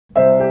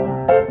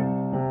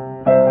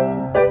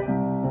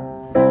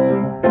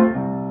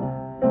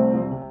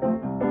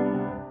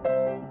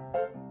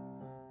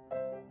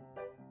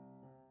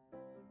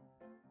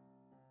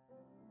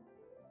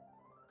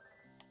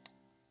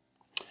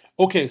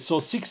Okay, so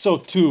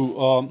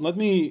 602. Let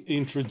me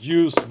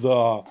introduce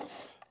the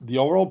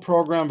overall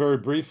program very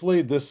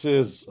briefly. This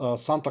is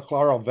Santa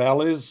Clara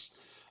Valley's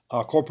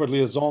corporate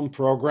liaison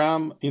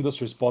program,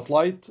 Industry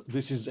Spotlight.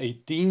 This is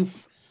 18th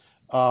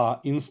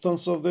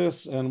instance of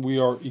this, and we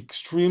are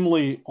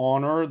extremely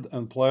honored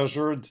and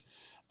pleasured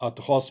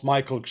to host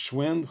Michael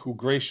Gschwind, who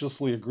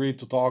graciously agreed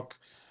to talk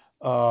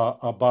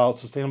about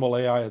sustainable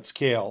AI at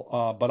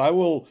scale. But I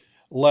will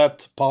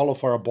let Paolo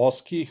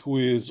Faraboschi, who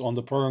is on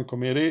the program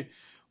committee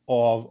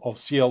of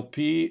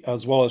CLP,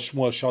 as well as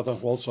Shmuel Shatan,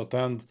 who also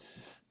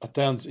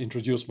attends,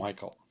 introduce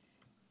Michael.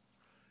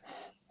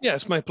 Yeah,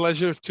 it's my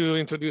pleasure to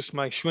introduce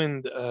Mike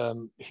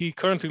Gschwind. He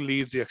currently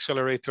leads the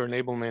accelerator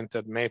enablement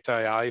at Meta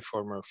AI,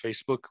 former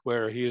Facebook,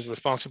 where he is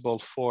responsible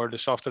for the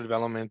software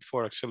development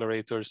for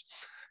accelerators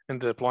and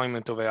the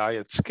deployment of AI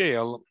at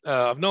scale.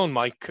 I've known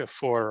Mike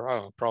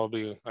for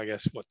probably, I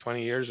guess,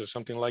 20 years or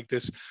something like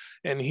this.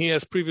 And he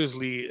has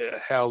previously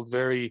held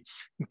very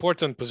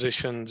important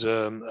positions.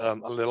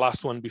 The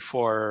last one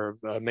before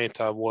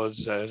Meta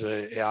was as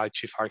an AI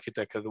chief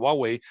architect at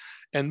Huawei.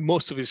 And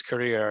most of his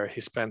career he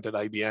spent at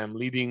IBM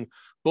leading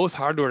both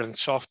hardware and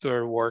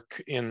software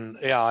work in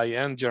AI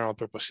and general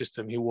purpose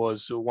system. He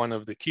was one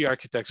of the key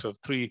architects of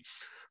three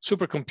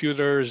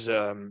supercomputers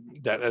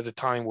that at the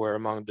time were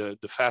among the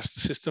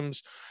fastest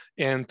systems,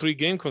 and three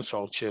game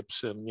console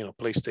chips,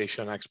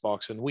 PlayStation,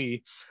 Xbox, and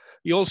Wii.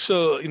 He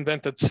also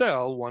invented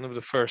Cell, one of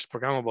the first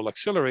programmable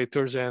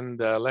accelerators, and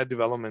led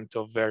development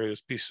of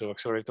various pieces of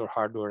accelerator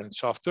hardware and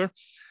software.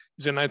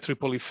 He's an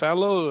IEEE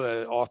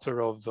fellow,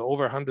 author of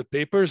over 100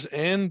 papers,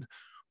 and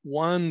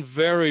one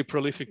very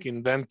prolific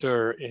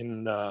inventor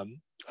in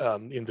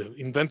the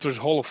Inventors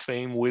Hall of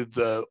Fame with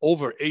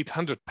over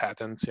 800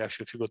 patents.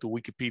 Actually, if you go to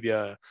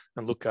Wikipedia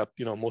and look up,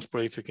 most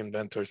prolific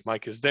inventors,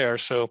 Mike is there.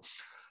 So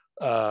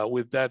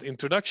with that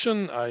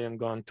introduction, I am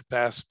going to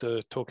pass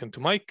the token to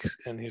Mike,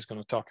 and he's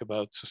going to talk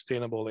about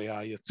sustainable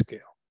AI at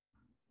scale.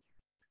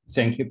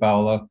 Thank you,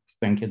 Paolo.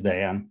 Thank you,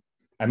 Diane.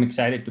 I'm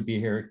excited to be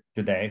here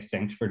today.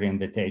 Thanks for the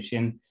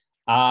invitation.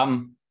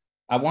 I'm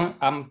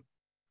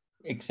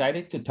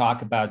excited to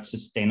talk about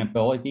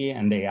sustainability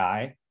and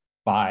AI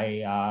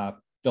by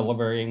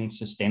delivering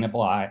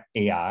sustainable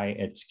AI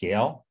at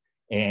scale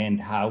and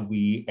how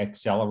we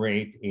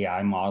accelerate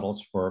AI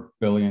models for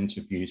billions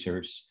of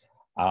users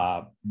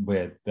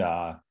with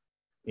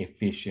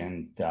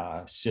efficient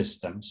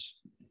systems.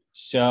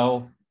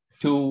 So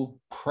to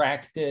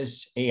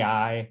practice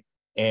AI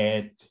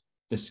at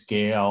the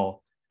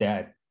scale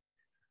that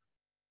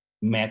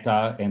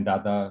Meta and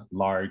other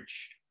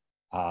large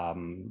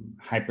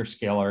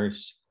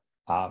hyperscalers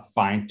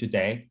find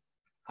today,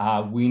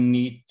 we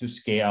need to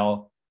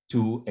scale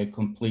to a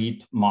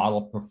complete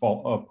model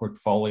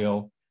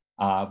portfolio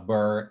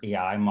where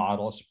AI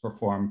models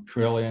perform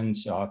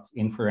trillions of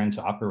inference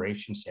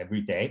operations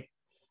every day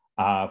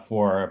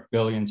for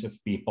billions of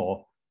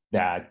people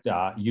that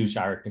use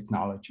our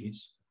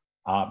technologies.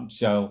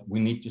 So we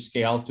need to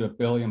scale to 1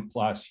 billion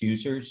plus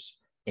users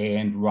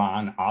and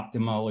run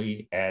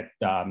optimally at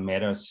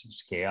Meta's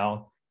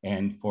scale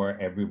and for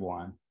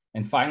everyone.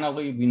 And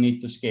finally, we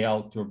need to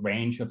scale to a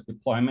range of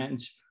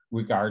deployments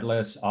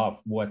regardless of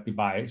what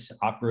device,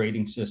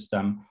 operating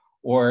system,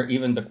 or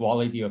even the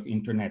quality of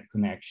internet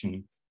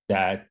connection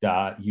that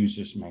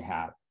users may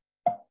have.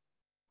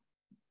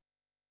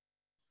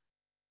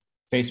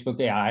 Facebook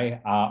AI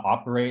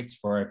operates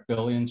for a 1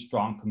 billion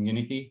strong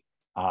community.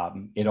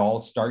 It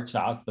all starts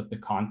out with the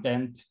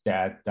content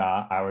that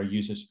our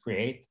users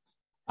create.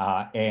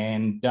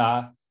 And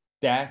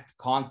that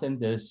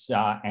content is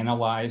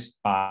analyzed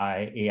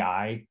by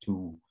AI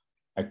to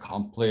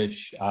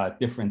accomplish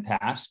different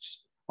tasks.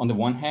 On the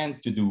one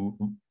hand, to do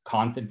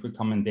content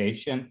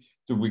recommendation,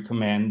 to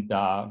recommend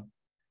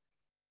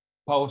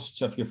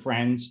posts of your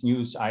friends,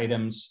 news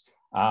items,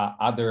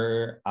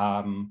 other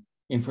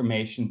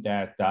information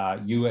that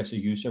you as a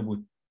user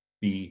would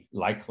be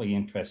likely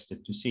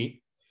interested to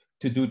see,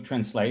 to do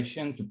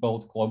translation, to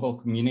build global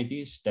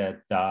communities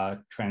that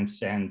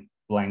transcend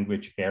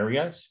language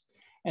barriers,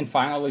 and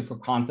finally, for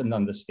content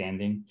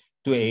understanding,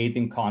 to aid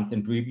in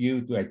content review,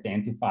 to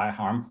identify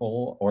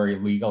harmful or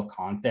illegal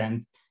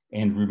content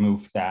and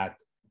remove that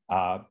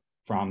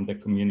from the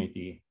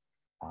community.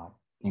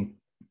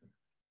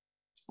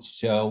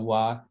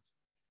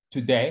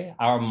 Today,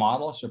 our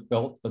models are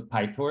built with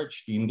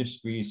PyTorch, the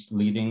industry's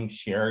leading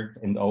shared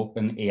and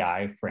open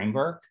AI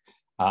framework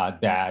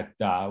that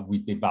we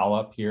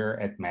develop here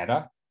at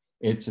Meta.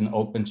 It's an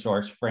open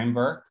source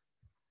framework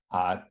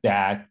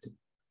that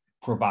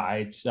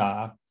provides,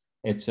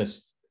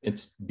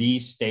 it's the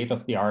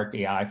state-of-the-art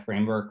AI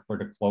framework for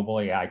the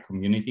global AI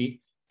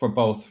community, for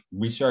both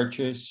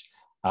researchers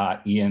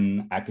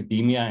in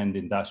academia and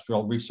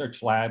industrial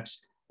research labs,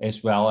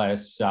 as well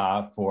as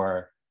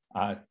for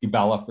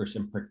developers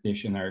and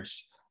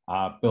practitioners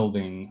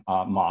building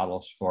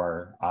models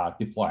for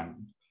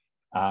deployment.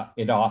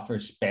 It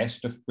offers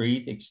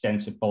best-of-breed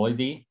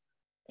extensibility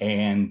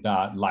and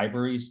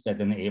libraries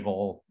that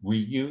enable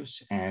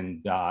reuse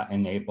and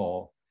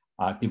enable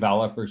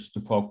developers to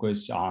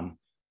focus on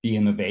the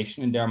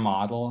innovation in their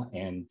model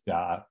and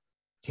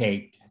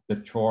take the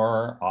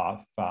chore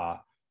of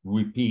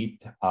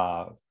repeat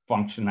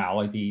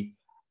functionality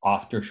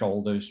off their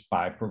shoulders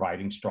by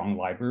providing strong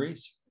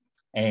libraries.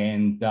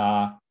 And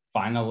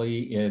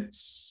finally,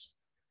 it's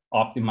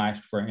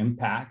optimized for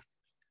impact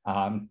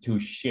to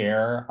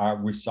share our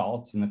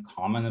results in a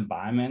common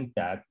environment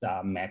that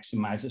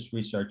maximizes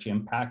research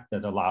impact,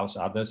 that allows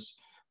others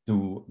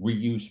to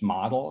reuse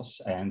models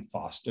and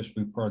fosters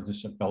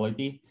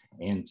reproducibility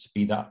and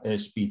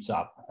speeds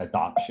up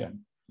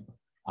adoption.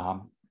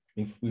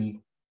 If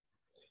we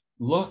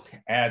look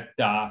at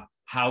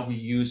how we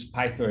use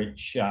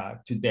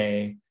PyTorch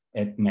today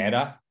at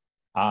Meta,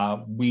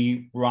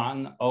 we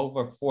run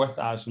over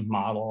 4,000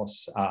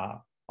 models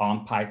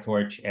on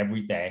PyTorch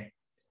every day.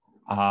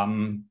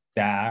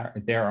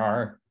 There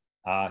are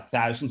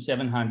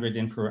 1,700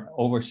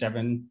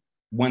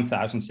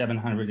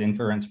 1,700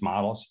 inference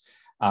models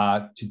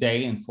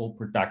today in full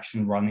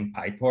production running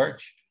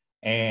PyTorch,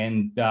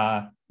 and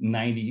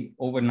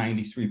over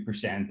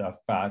 93%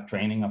 of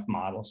training of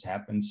models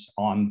happens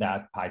on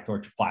that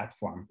PyTorch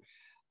platform.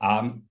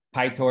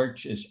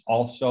 PyTorch is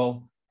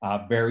also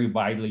very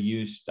widely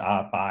used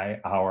by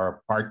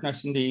our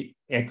partners in the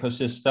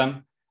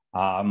ecosystem.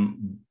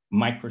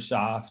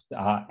 Microsoft,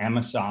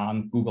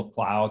 Amazon, Google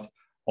Cloud,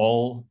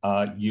 all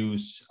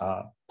use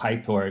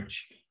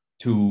PyTorch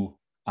to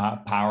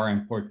power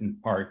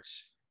important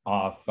parts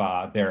of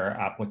their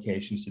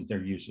applications and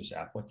their users'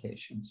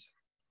 applications.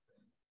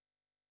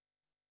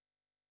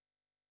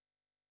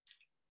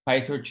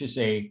 PyTorch is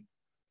an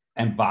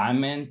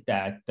environment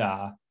that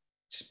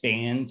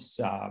spans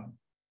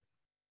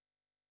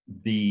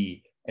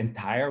the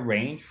entire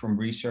range from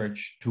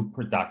research to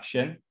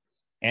production.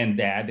 And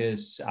that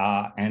is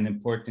an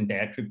important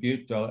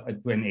attribute to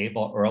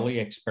enable early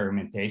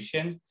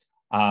experimentation,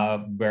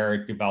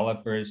 where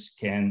developers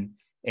can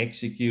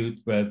execute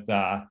with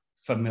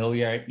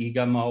familiar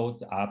eager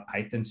mode,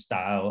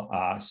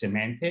 Python-style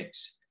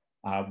semantics,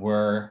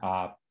 where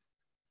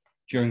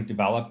during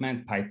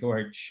development,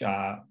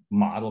 PyTorch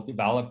model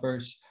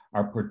developers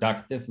are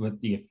productive with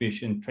the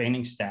efficient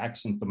training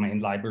stacks and domain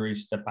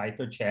libraries that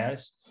PyTorch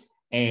has.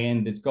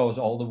 And it goes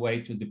all the way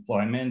to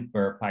deployment,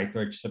 where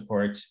PyTorch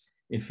supports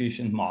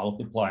efficient model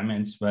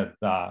deployments with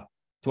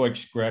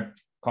torch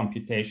script,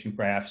 computation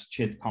graphs,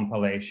 JIT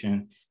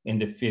compilation,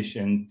 and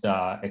efficient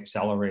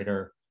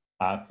accelerator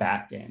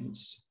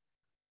backends.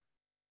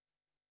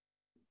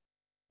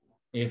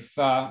 If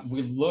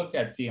we look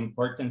at the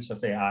importance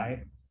of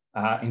AI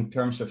in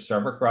terms of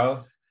server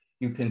growth,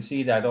 you can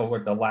see that over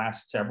the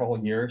last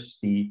several years,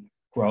 the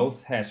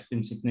growth has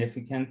been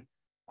significant,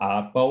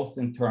 both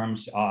in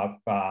terms of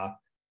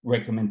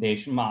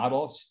recommendation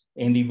models,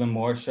 and even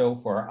more so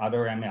for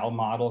other ML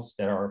models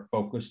that are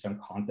focused on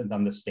content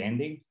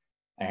understanding.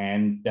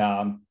 And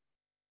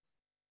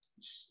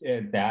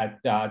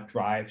that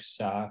drives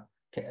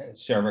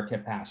server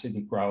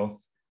capacity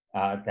growth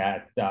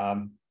that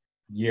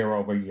year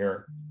over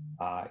year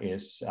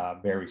is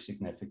very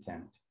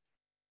significant.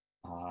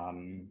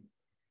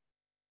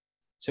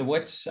 So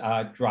what's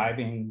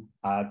driving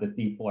the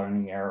deep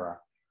learning era?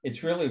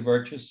 It's really a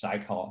virtuous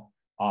cycle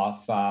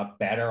of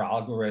better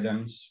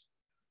algorithms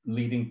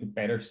leading to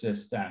better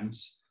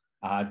systems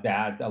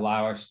that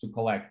allow us to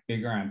collect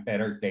bigger and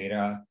better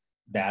data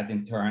that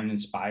in turn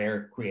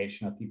inspire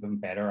creation of even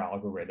better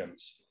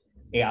algorithms.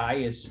 AI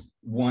is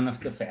one of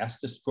the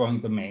fastest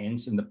growing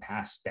domains in the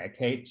past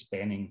decade,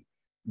 spanning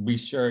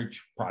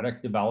research,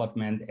 product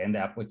development, and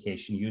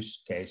application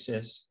use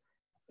cases.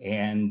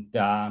 And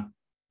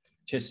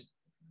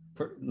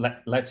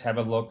let's have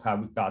a look how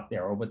we got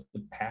there. Over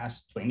the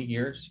past 20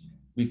 years,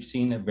 we've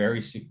seen a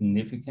very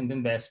significant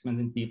investment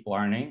in deep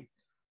learning.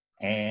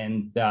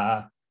 And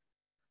a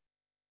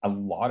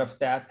lot of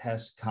that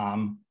has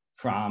come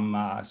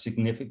from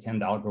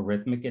significant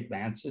algorithmic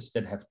advances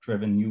that have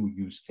driven new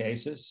use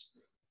cases.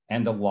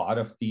 And a lot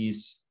of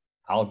these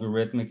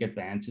algorithmic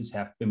advances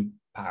have been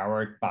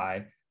powered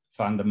by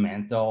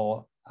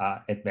fundamental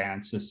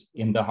advances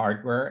in the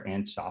hardware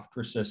and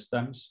software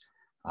systems,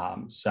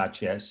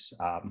 such as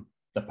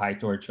the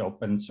PyTorch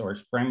open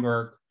source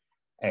framework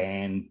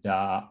and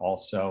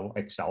also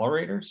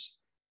accelerators.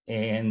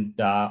 And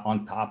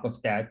on top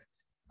of that,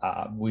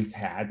 we've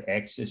had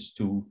access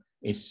to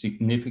a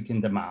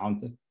significant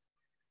amount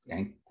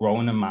and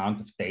growing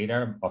amount of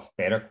data of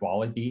better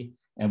quality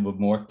and with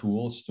more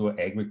tools to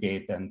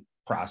aggregate and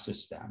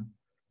process them.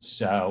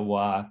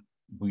 So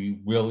we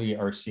really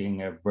are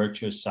seeing a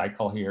virtuous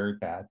cycle here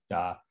that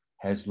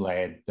has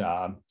led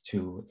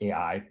to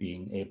AI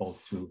being able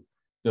to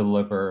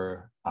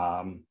deliver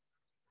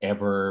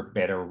ever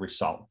better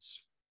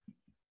results.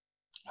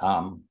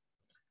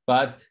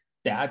 But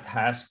that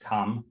has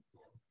come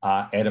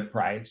at a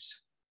price.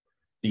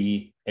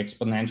 The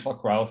exponential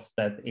growth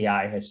that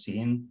AI has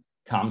seen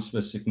comes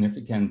with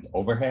significant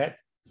overhead.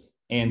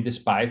 And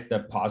despite the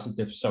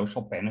positive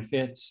social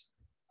benefits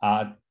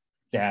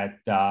that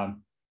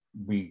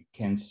we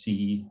can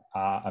see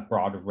a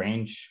broader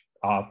range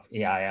of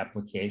AI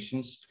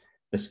applications,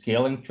 the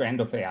scaling trend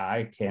of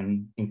AI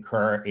can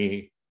incur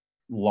a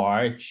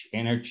large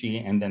energy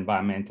and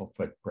environmental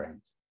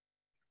footprint.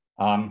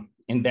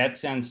 In that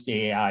sense,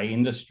 the AI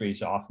industry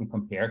is often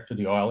compared to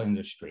the oil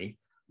industry.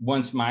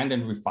 Once mined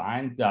and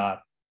refined,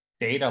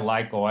 data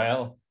like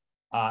oil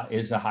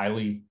is a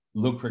highly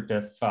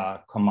lucrative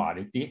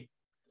commodity.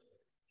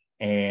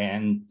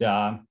 And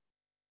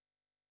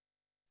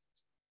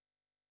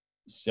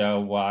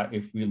so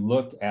if we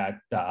look at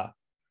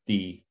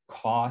the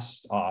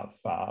cost of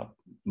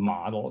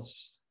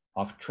models,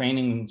 of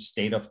training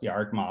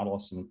state-of-the-art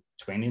models in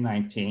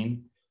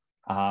 2019,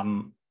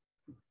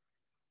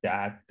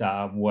 that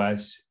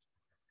was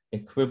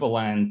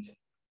equivalent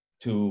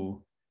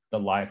to the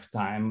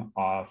lifetime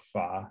of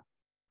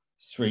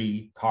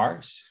 3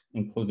 cars,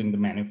 including the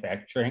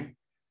manufacturing.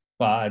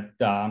 But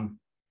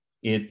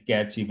it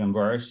gets even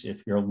worse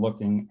if you're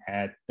looking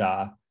at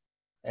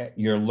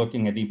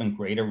even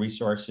greater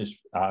resources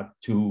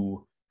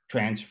to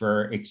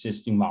transfer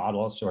existing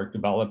models or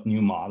develop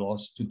new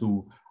models, to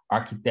do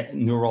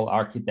neural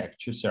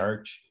architecture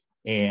search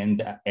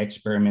and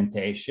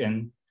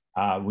experimentation.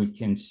 We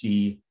can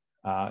see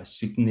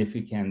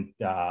significant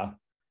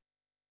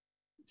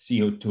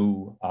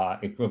CO2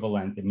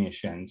 equivalent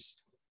emissions.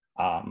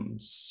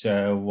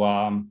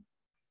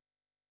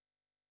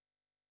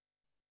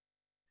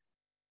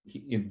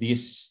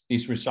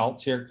 These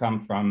results here come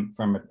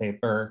from a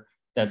paper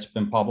that's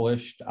been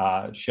published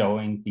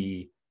showing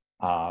the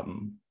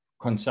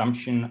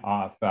consumption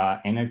of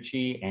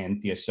energy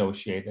and the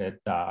associated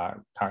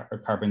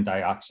carbon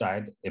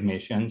dioxide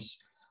emissions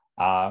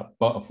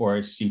for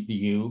a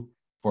CPU,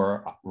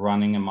 for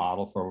running a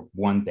model for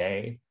 1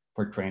 day,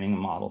 for training a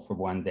model for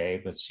 1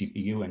 day with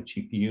CPU and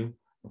GPU.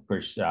 Of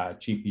course,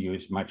 GPU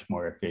is much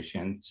more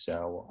efficient.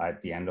 So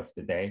at the end of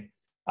the day,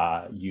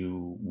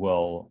 you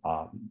will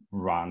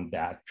run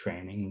that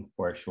training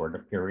for a shorter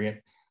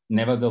period.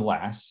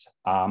 Nevertheless,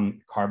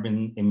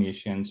 carbon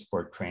emissions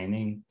for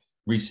training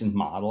recent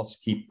models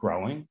keep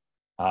growing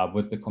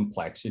with the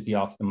complexity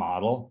of the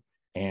model.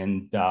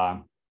 And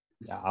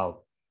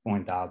I'll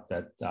point out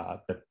that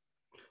the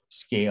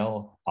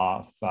scale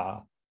of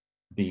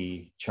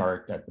the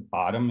chart at the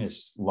bottom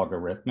is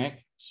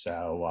logarithmic.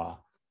 So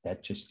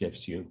that just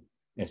gives you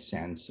a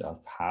sense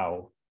of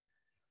how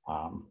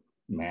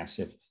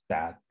massive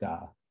that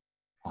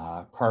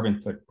carbon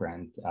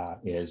footprint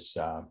is,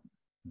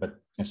 but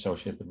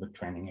associated with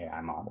training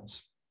AI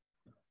models.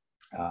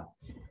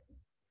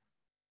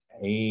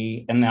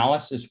 A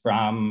analysis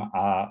from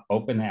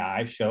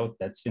OpenAI showed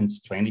that since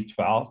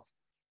 2012,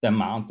 the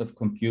amount of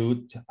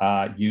compute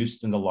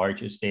used in the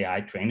largest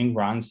AI training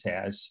runs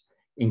has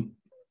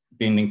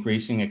been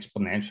increasing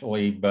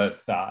exponentially, but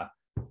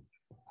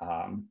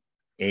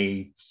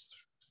a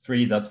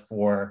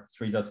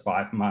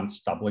 3.5 months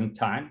doubling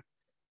time.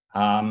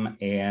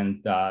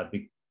 And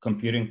the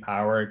computing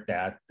power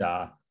that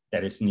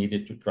is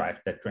needed to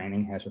drive that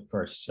training has, of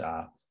course,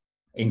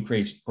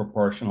 increased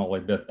proportionally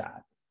with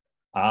that.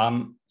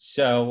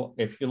 So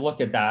if you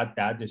look at that,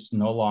 that is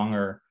no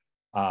longer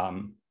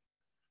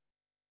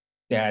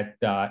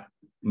that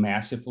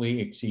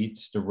massively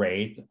exceeds the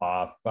rate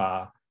of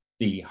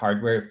the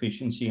hardware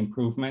efficiency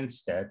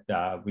improvements that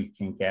we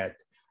can get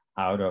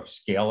out of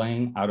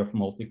scaling, out of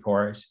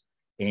multi-cores,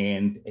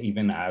 and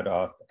even out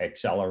of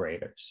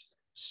accelerators.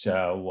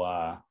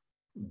 So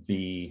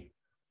the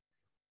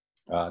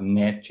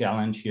net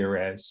challenge here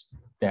is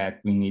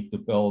that we need to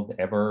build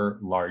ever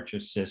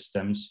larger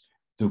systems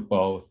to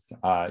both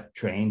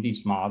train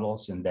these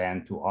models and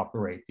then to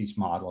operate these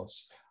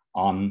models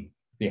on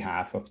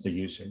behalf of the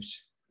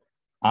users.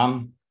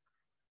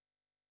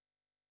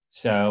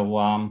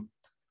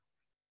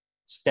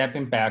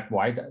 Stepping back,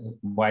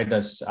 why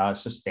does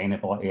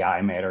sustainable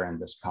AI matter in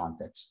this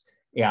context?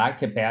 AI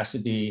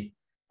capacity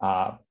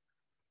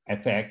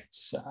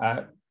affects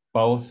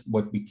both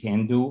what we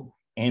can do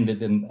and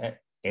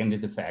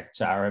it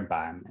affects our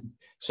environment.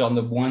 So on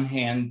the one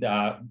hand,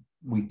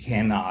 we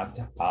cannot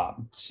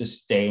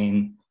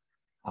sustain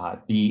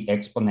the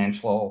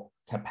exponential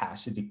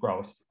capacity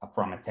growth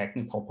from a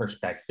technical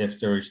perspective.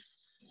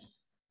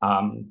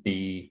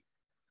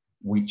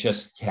 We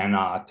just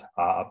cannot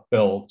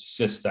build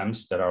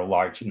systems that are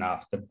large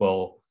enough that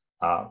will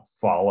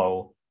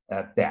follow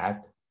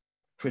that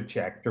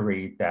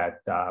trajectory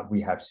that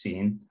we have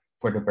seen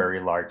for the very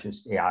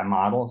largest AI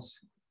models.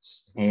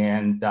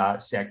 And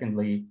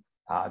secondly,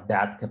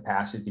 that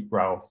capacity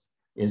growth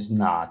is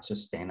not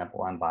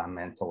sustainable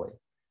environmentally.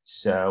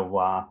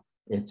 So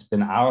it's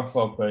been our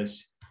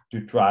focus to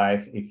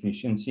drive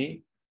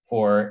efficiency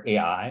for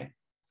AI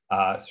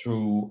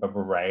through a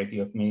variety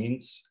of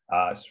means,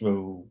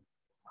 through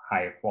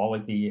higher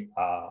quality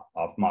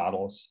of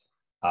models,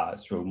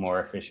 through more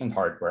efficient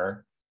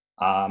hardware,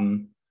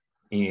 and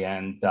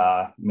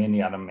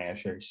many other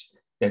measures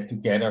that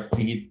together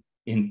feed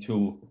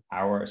into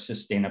our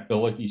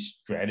sustainability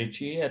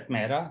strategy at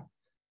Meta,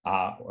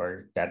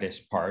 or that is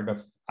part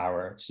of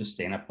our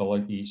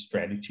sustainability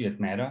strategy at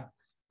Meta,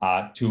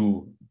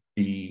 to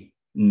be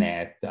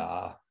net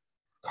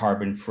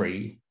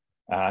carbon-free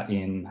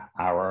in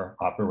our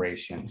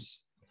operations.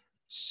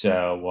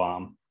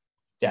 So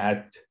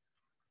that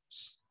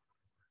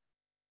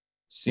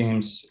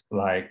seems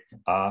like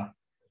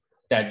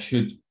that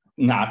should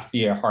not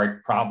be a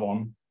hard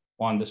problem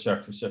on the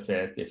surface of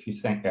it. If you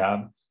think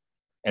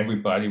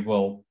everybody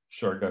will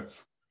sort of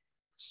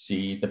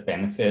see the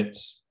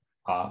benefits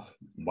of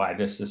why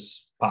this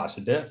is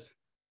positive,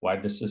 why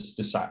this is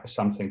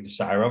something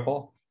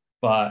desirable.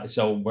 But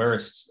so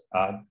where's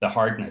the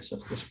hardness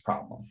of this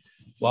problem?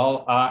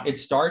 Well, it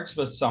starts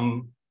with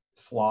some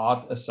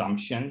flawed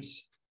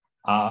assumptions.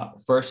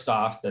 First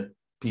off, that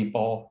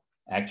people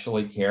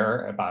actually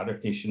care about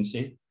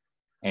efficiency,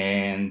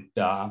 and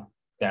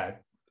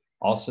that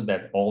also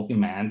that all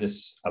demand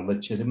is a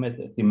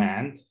legitimate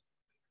demand.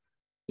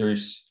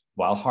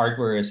 While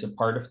hardware is a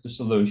part of the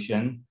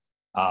solution,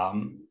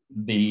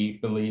 the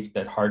belief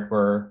that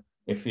hardware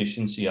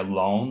efficiency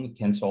alone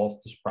can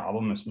solve this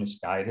problem is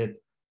misguided.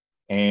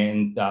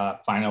 And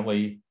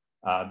finally,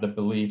 the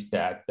belief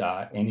that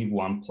any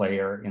one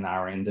player in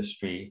our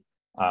industry,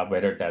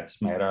 whether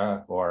that's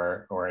Meta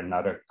or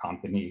another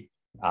company,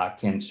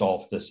 can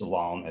solve this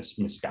alone is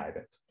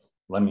misguided.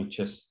 Let me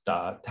just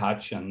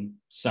touch on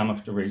some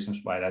of the reasons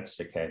why that's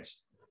the case.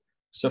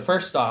 So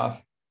first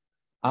off,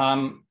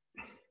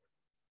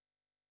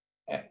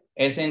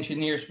 as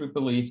engineers,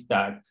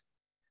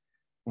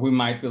 we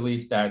might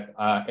believe that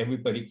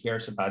everybody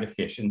cares about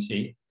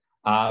efficiency,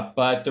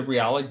 but the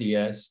reality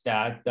is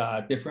that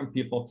different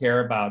people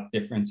care about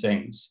different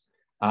things.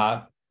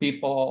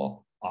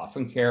 People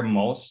often care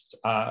most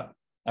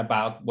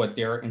about what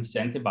they're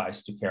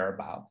incentivized to care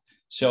about.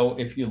 So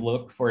if you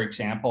look, for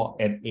example,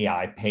 at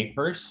AI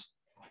papers,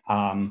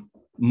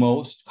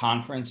 most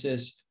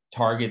conferences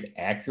target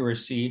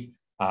accuracy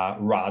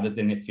rather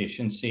than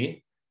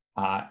efficiency.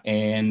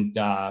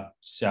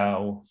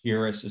 So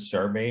here is a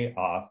survey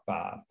of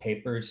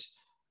papers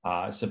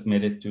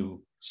submitted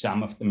to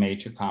some of the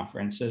major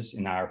conferences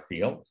in our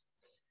field.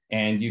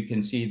 And you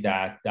can see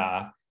that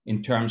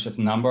in terms of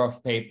number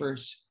of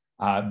papers,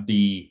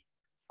 the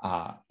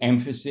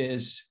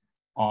emphasis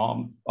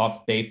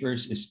of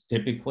papers is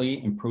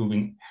typically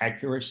improving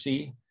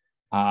accuracy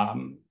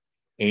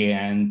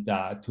and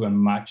to a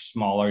much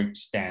smaller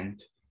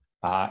extent,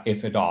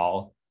 if at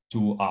all,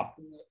 to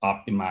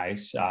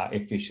optimize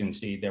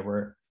efficiency. There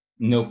were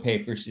no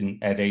papers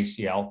at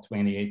ACL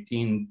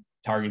 2018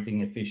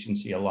 targeting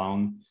efficiency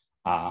alone.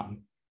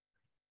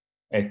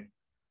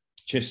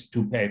 Just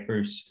 2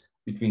 papers,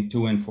 between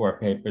 2 and 4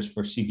 papers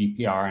for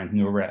CVPR and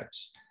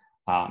NeurEx.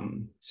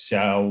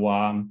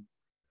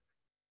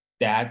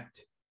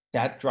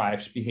 That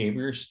drives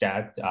behaviors,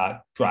 that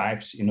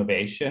drives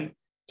innovation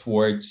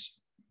towards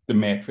the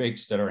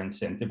metrics that are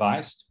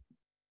incentivized.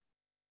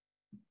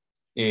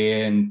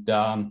 And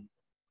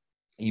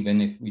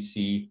even if we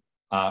see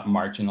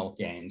marginal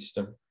gains,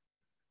 the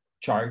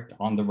chart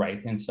on the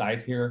right-hand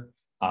side here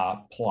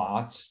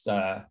plots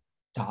the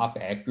top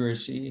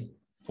accuracy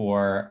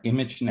for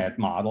ImageNet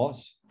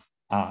models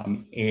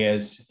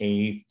as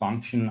a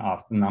function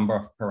of the number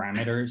of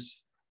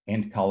parameters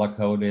and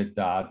color-coded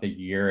the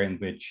year in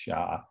which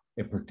a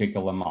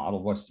particular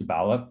model was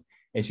developed.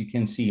 As you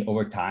can see,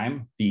 over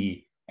time,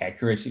 the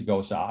accuracy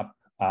goes up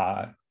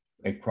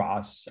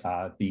across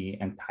the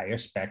entire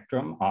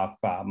spectrum of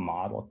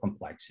model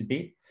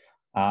complexity.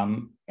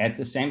 At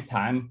the same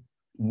time,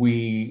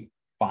 we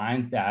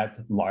find that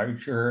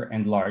larger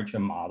and larger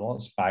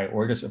models, by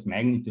orders of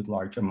magnitude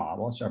larger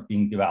models, are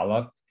being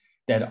developed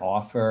that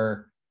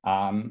offer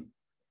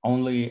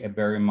only a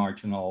very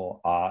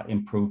marginal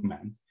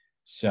improvement.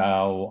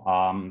 So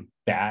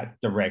that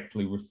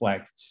directly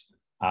reflects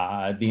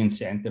the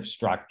incentive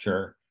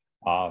structure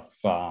of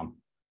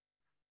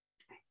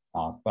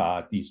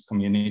these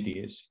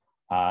communities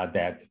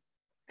that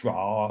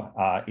draw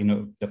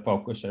the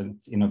focus of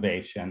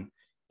innovation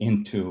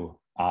into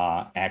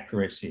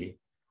accuracy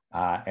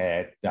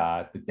at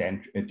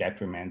the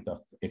detriment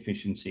of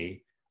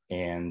efficiency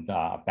and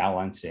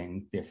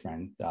balancing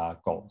different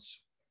goals.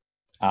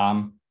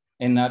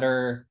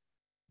 Another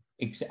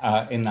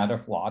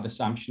flawed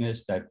assumption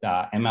is that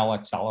ML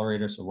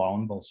accelerators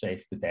alone will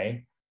save the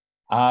day.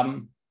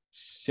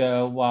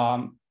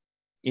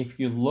 If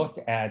you look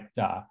at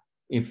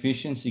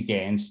efficiency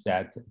gains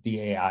that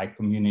the AI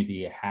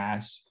community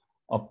has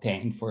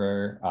obtained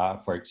for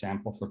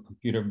example, for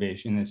computer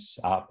vision is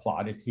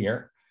plotted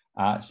here.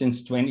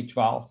 Since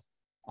 2012,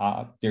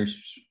 there's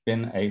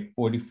been a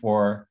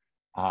 44x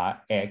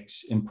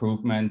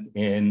improvement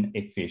in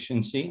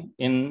efficiency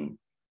in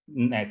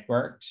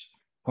networks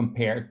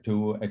compared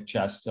to a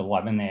just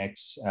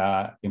 11x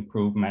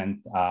improvement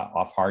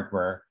of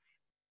hardware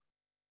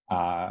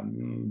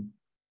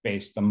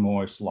based on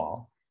Moore's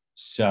law.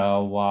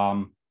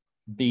 So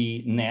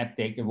the net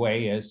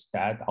takeaway is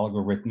that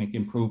algorithmic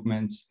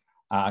improvements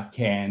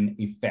can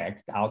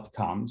affect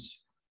outcomes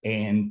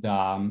and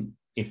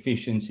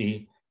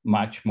efficiency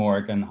much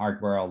more than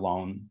hardware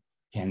alone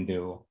can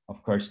do.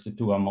 Of course, the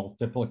two are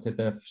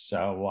multiplicative,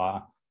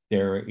 so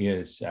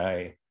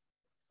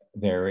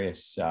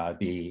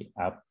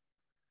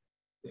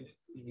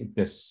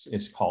this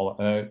is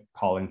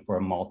calling for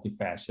a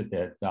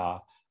multifaceted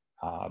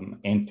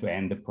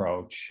end-to-end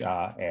approach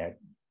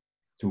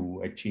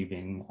to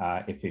achieving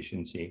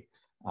efficiency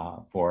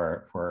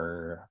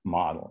for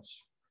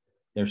models.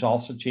 There's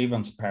also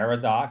Gschwind's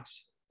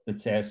paradox that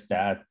says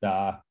that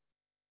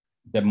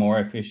the more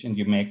efficient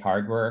you make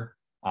hardware,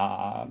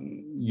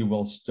 you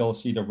will still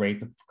see the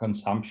rate of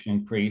consumption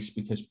increase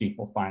because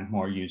people find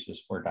more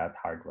uses for that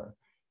hardware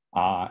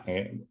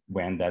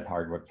when that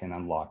hardware can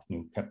unlock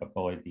new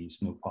capabilities,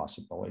 new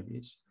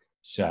possibilities.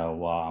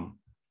 So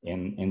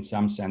in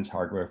some sense,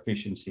 hardware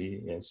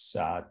efficiency is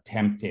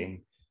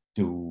tempting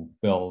to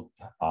build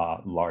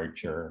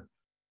larger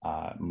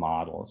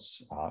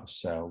models.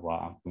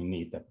 So we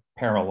need a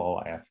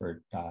parallel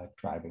effort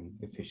driving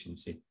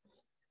efficiency.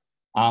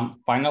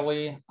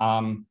 Finally,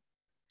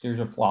 there's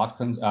a flawed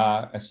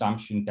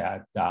assumption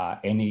that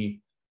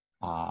any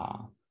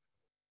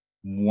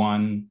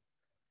one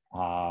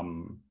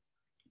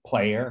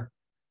player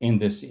in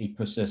this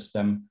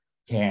ecosystem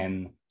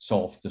can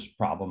solve this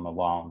problem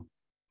alone.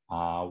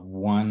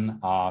 One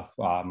of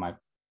my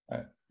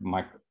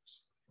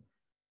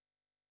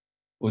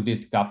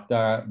Udit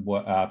Gupta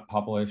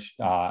published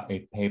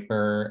a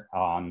paper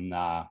on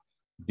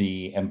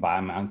the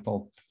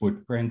environmental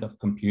footprint of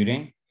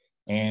computing,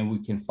 and we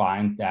can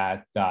find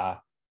that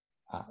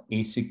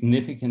a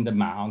significant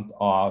amount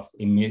of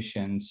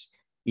emissions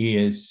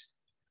is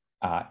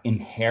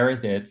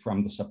inherited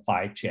from the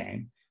supply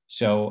chain.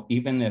 So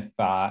even if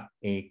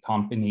a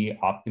company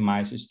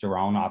optimizes their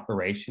own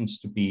operations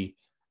to be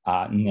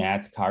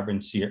net carbon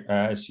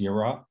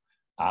zero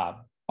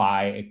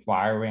by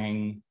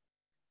acquiring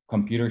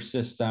computer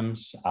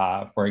systems,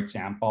 for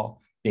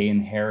example, they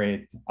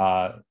inherit,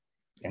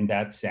 in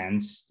that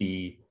sense,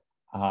 the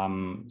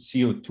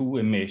CO2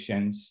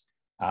 emissions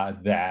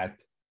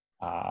that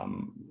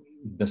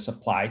the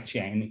supply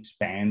chain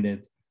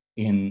expanded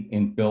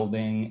in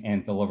building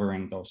and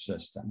delivering those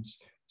systems.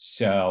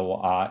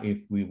 So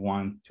if we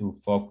want to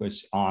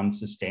focus on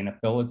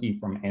sustainability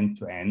from end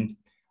to end,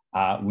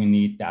 we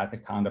need that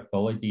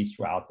accountability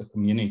throughout the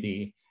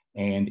community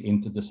and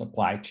into the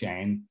supply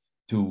chain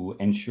to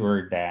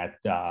ensure that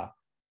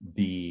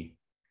the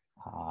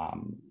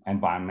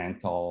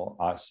environmental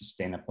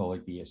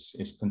sustainability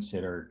is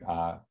considered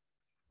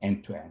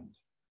end to end.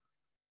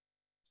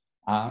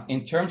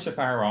 In terms of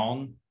our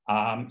own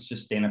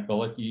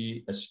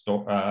sustainability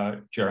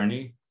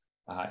journey,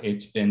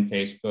 it's been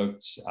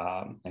Facebook's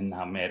and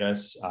now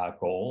Meta's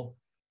goal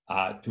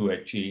to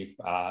achieve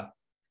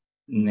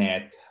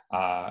net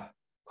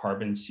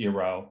carbon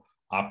zero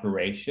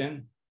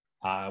operation.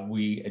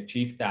 We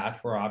achieved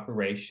that for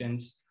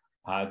operations,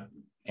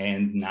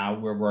 and now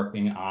we're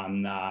working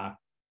on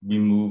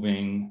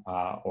removing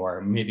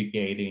or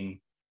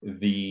mitigating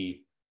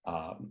the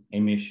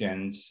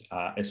emissions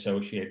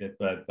associated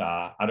with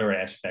other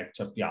aspects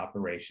of the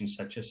operation,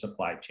 such as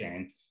supply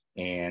chain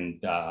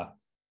and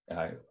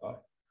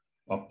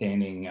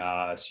obtaining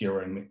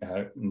zero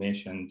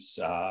emissions,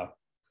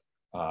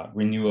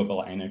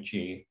 renewable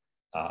energy,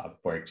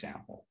 for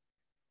example.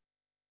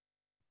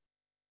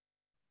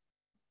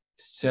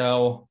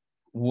 So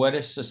what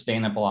is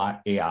sustainable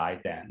AI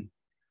then?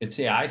 It's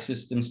AI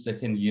systems that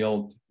can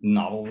yield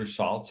novel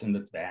results and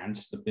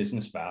advance the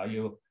business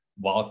value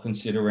while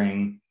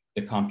considering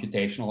the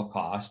computational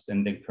cost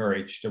and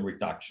encourage the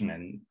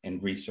reduction in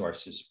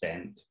resources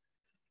spent.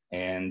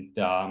 And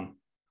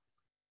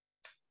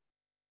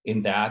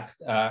in that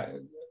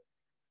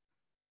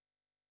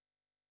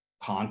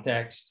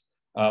context,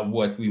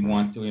 what we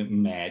want to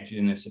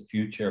imagine is a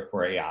future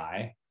for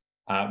AI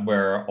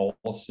where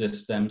all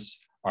systems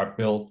are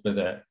built with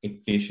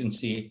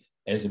efficiency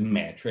as a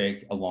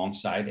metric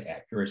alongside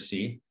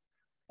accuracy,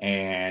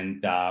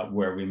 and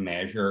where we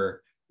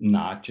measure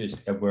not just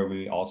where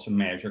we also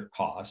measure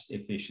cost,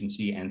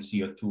 efficiency, and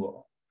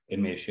CO2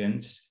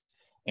 emissions,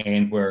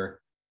 and where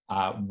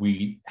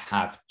we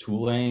have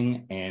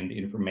tooling and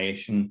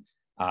information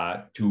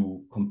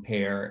to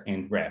compare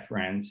and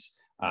reference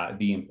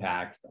the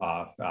impact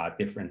of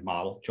different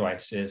model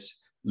choices,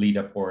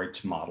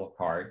 leaderboards, model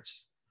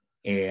cards,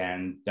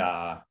 and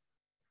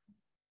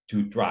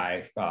to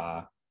drive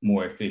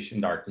more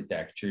efficient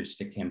architectures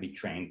that can be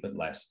trained with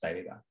less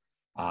data.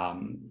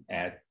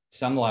 At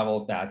some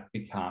level, that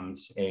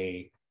becomes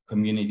a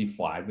community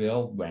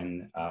flywheel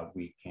when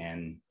we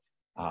can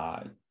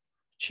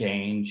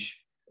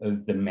change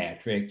the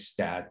metrics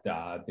that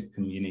the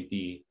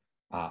community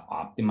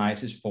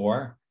optimizes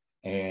for.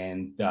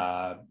 And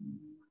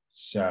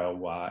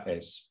so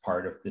as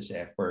part of this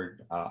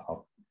effort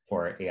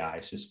for AI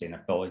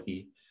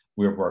sustainability,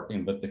 we're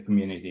working with the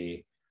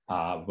community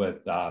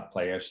with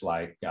players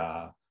like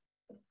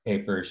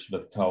Papers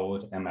with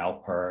Code,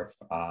 MLPerf,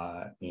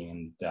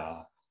 and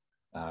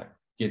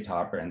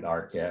GitHub and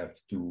Archive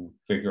to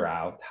figure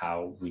out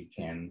how we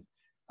can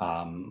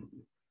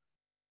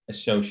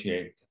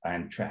associate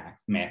and track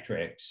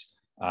metrics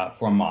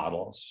for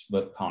models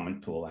with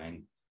common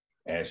tooling,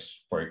 as,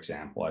 for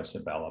example, as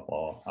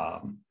available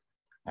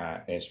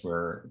as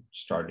we're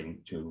starting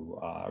to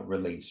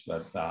release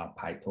with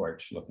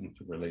PyTorch, looking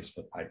to release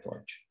with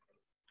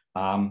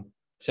PyTorch.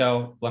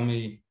 So let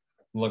me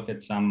look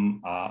at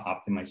some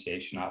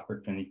optimization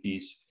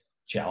opportunities.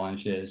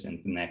 challenges and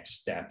the next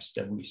steps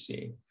that we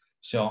see.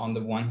 So on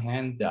the one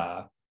hand,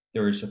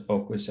 there is a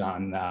focus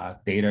on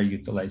data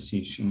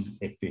utilization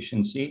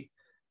efficiency.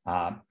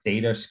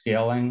 Data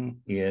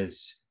scaling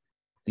is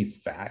the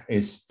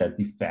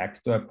de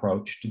facto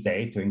approach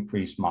today to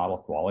increase model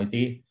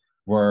quality,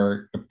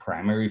 where the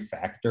primary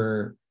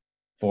factor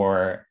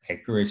for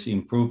accuracy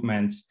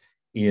improvements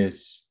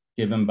is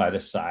given by the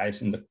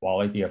size and the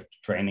quality of the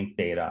training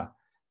data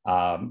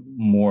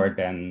more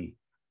than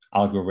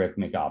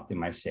algorithmic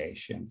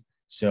optimization.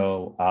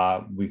 So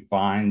we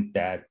find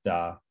that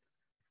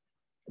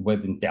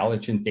with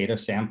intelligent data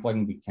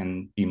sampling, we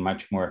can be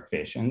much more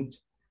efficient.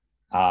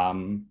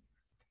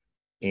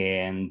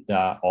 And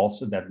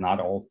also that not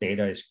all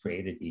data is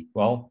created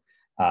equal.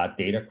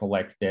 Data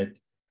collected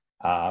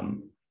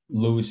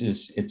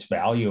loses its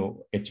value,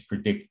 its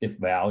predictive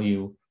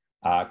value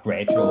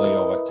gradually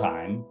over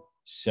time.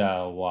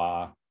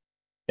 So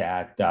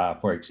that,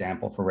 for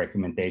example, for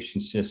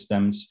recommendation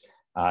systems,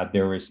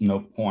 there is no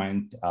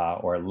point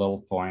or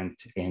little point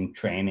in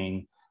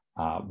training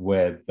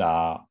with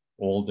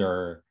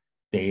older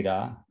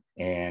data.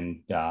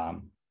 And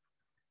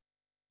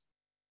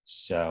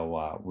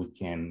so we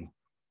can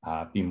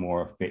be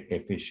more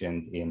efficient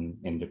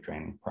in the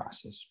training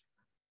process.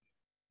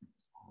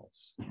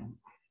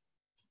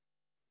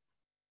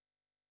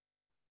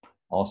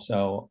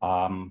 Also,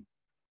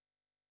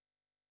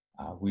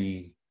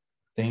 we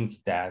think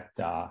that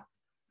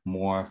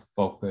more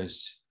focus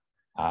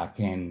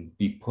can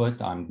be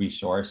put on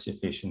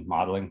resource-efficient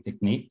modeling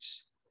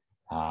techniques,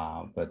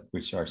 but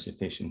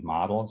resource-efficient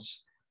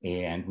models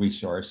and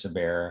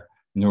resource-aware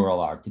neural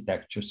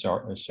architecture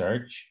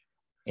search,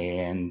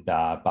 and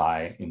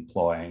by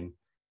employing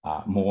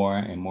more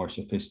and more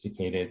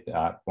sophisticated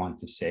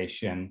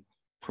quantization,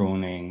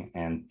 pruning,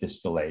 and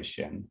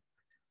distillation.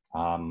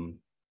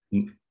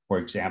 For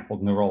example,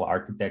 neural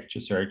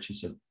architecture search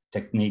is a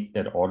technique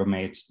that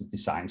automates the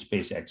design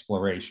space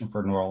exploration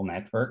for neural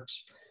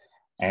networks.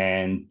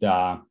 And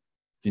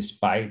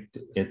despite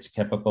its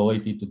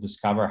capability to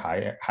discover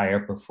higher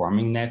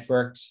performing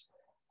networks,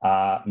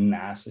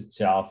 NAS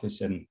itself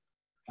is an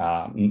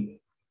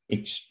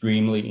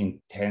extremely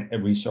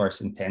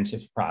resource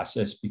intensive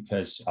process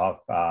because of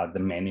the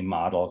many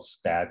models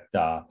that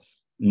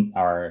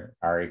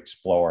are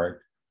explored,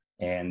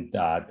 and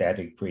that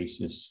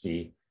increases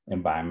the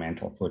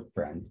environmental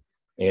footprint.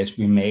 As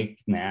we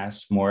make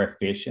NAS more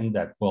efficient,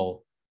 that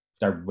will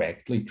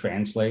directly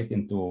translate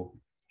into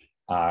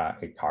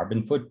a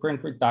carbon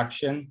footprint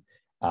reduction,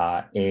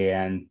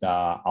 and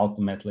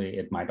ultimately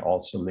it might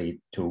also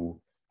lead to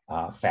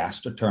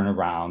faster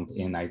turnaround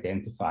in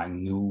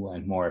identifying new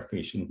and more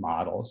efficient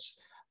models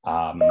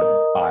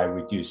by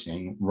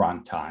reducing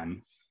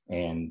runtime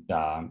and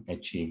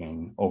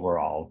achieving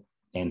overall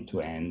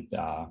end-to-end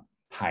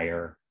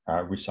higher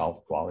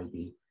result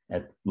quality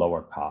at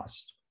lower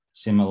cost.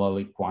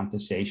 Similarly,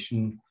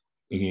 quantization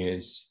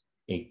is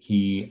a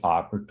key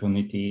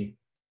opportunity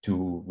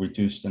to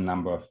reduce the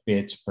number of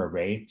bits per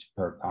rate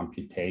per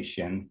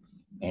computation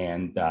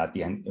and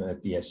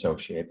the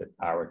associated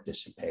power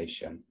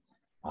dissipation.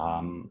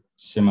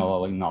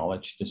 Similarly,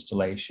 knowledge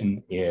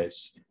distillation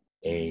is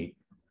a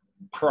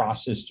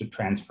process to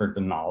transfer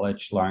the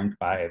knowledge learned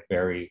by a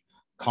very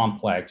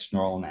complex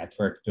neural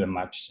network to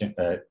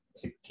a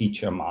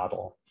teacher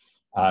model,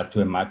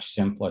 to a much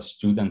simpler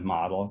student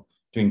model,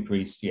 to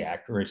increase the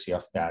accuracy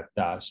of that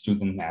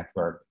student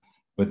network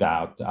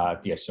without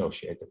the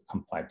associated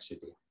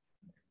complexity.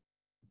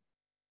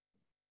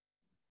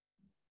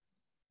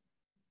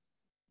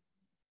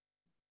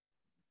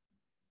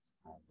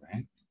 All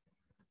right.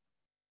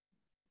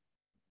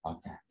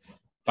 Okay.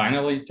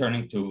 Finally,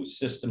 turning to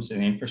systems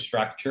and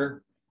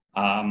infrastructure,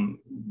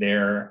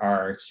 there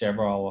are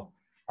several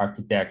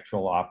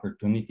architectural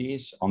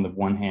opportunities. On the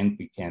one hand,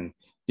 we can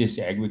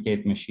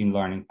disaggregate machine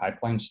learning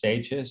pipeline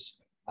stages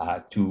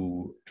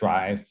to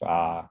drive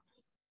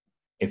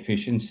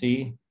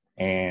efficiency,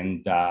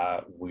 and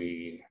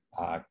we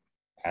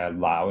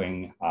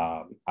allowing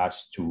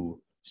us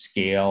to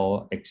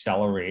scale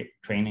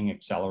training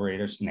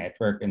accelerators,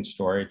 network, and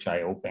storage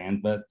IO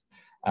bandwidth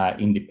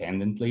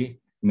independently,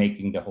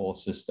 making the whole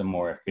system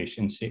more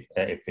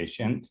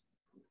efficient.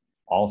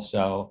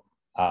 Also,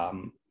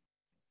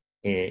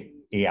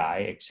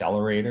 AI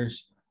accelerators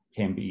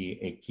can be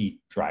a key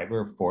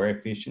driver for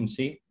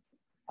efficiency,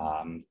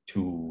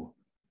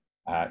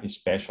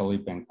 especially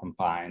when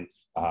combined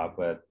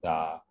with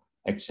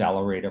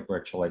accelerator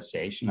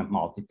virtualization and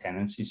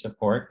multi-tenancy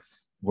support,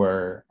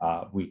 where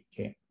we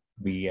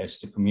as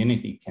the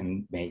community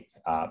can make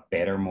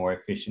better, more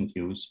efficient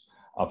use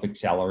of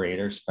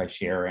accelerators by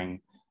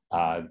sharing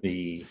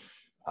the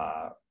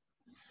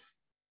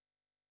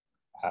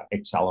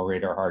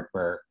accelerator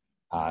hardware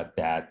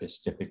that is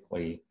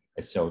typically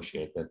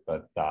associated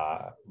with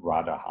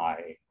rather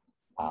high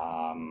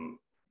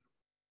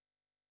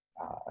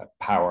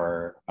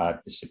power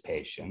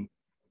dissipation.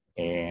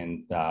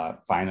 And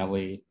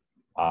finally,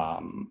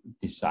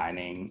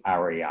 designing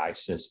our AI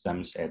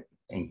systems,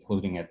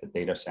 including at the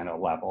data center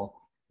level,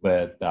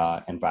 with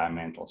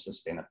environmental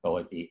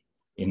sustainability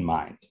in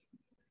mind.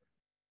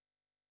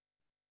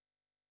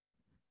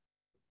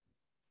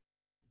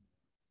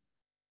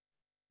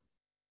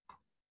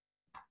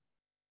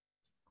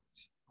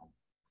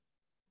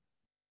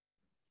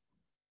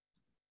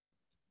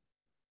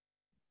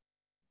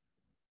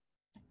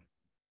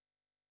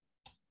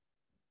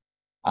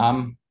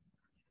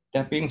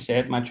 That being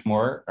said, much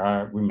more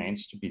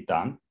remains to be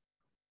done.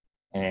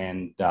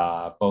 And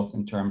both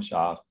in terms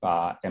of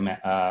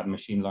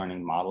machine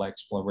learning model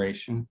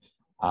exploration,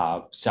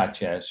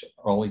 such as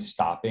early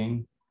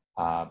stopping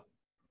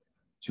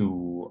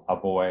to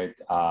avoid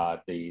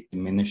the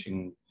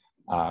diminishing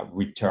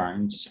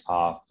returns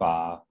of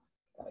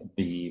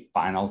the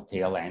final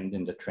tail end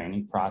in the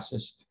training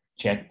process,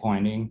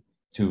 checkpointing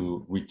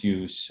to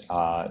reduce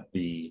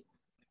the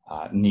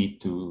need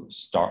to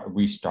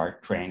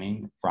restart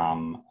training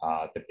from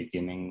the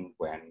beginning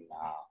when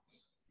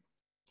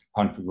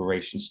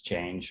configurations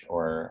change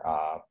or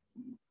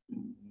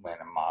when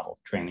a model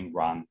training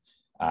run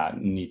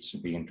needs to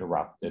be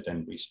interrupted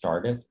and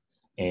restarted,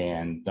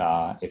 and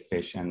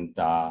efficient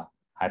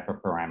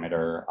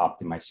hyperparameter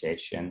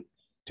optimization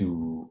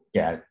to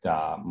get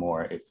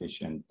more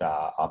efficient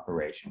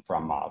operation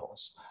from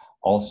models.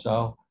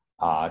 Also,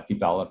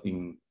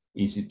 developing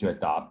easy to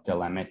adopt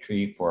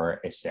telemetry for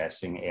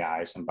assessing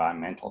AI's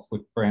environmental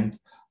footprint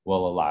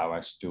will allow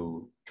us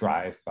to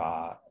drive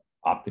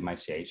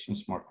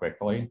optimizations more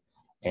quickly,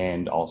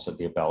 and also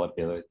the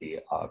availability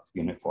of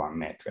uniform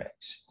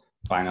metrics.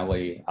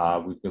 Finally,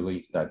 we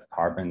believe that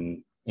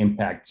carbon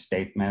impact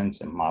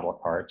statements and model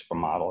cards for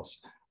models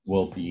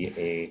will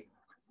be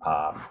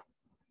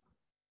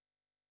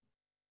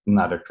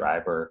another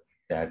driver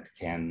that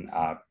can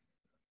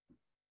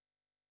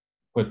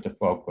put the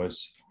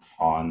focus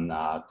on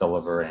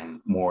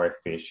delivering more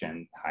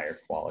efficient, higher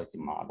quality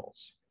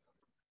models.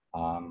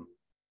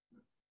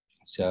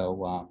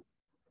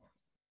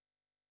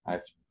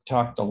 I've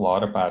talked a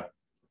lot about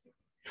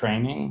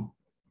training.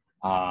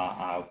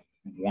 I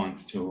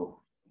want to,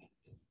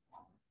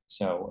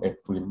 so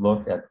if we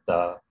look at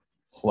the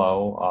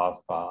flow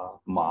of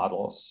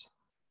models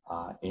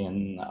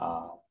in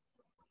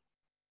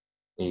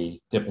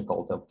a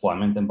typical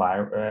deployment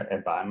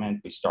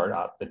environment, we start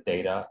out the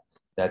data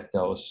that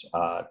goes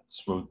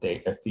through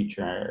data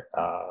feature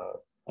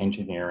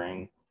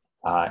engineering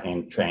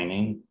and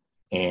training,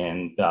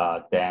 and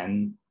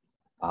then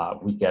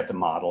we get a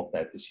model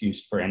that is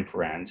used for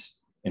inference.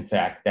 In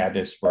fact, that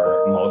is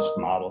where most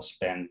models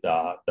spend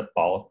the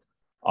bulk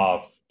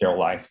of their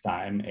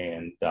lifetime,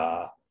 and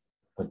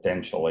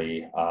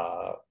potentially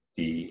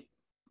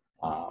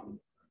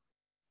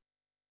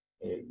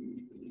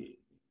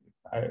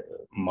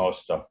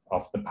most of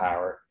the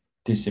power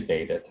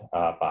dissipated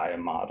by a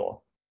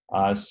model.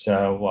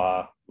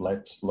 So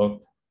let's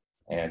look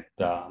at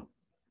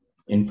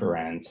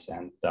inference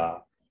and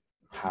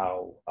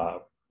how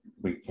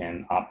we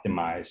can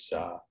optimize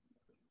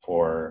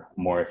for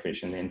more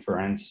efficient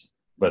inference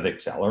with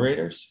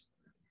accelerators.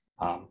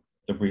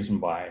 The reason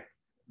why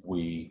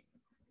we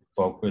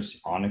focus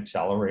on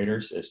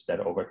accelerators is that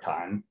over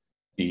time,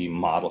 the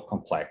model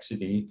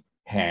complexity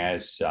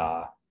has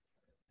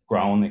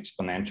grown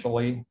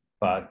exponentially,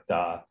 but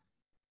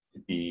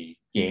the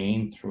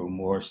gain through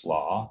Moore's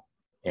law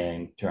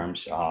in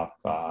terms of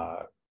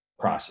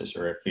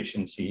processor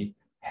efficiency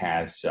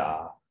has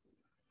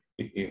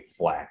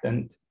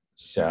flattened.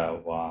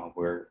 So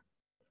we're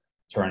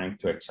turning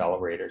to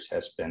accelerators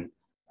has been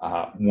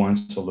one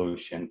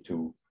solution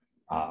to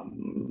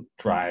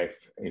drive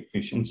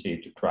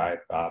efficiency, to drive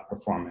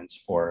performance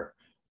for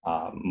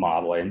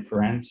model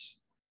inference.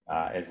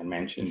 As I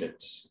mentioned,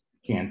 it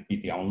can't be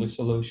the only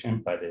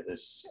solution, but it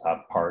is a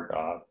part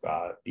of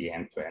the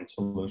end-to-end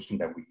solution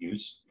that we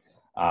use.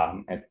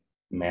 At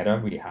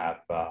Meta, we have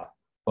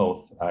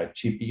both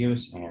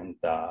GPUs and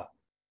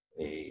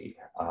a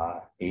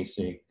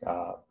ASIC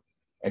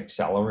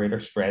accelerator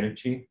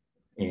strategy.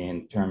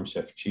 In terms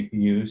of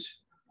GPUs,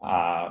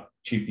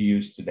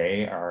 GPUs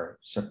today are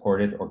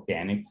supported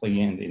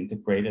organically and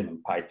integrated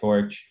in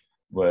PyTorch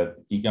with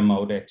Giga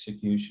mode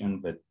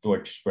execution, with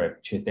Torch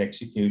script JIT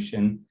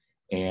execution,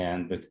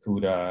 and with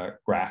CUDA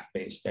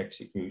graph-based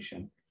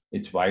execution.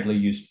 It's widely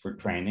used for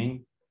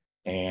training,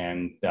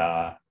 and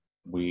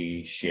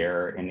we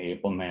share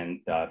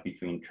enablement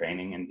between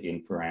training and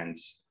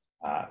inference.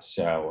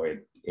 So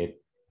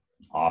it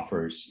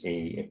offers a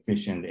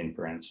efficient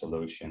inference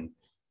solution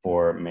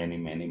for many,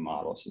 many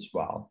models as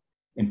well.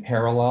 In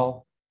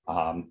parallel,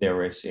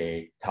 there is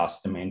a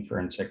custom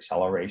inference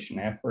acceleration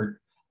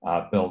effort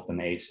built in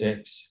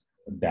ASICs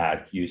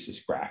that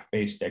uses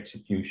graph-based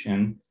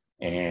execution,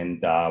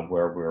 and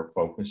where we're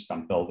focused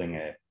on building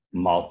a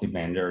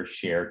multi-vendor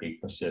shared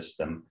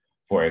ecosystem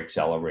for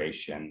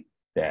acceleration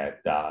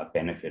that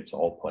benefits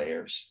all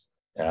players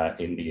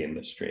in the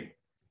industry.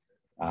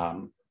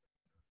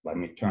 Let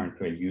me turn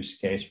to a use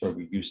case where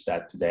we use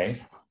that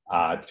today.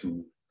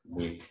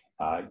 We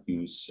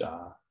use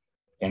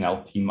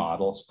NLP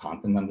models,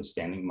 content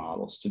understanding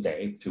models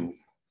today to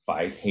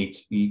fight hate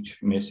speech,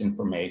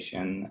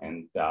 misinformation,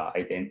 and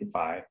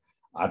identify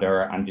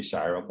other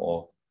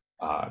undesirable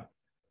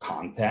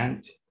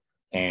content.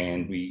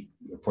 And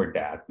for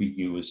that, we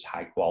use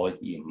high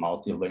quality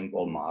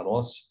multilingual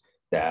models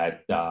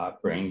that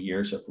bring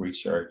years of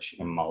research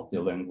in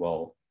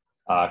multilingual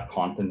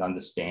content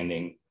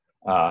understanding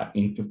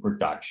into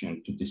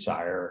production to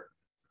desire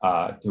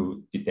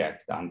to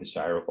detect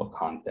undesirable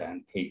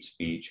content, hate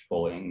speech,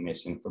 bullying,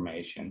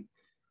 misinformation,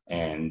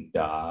 and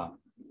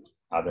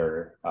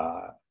other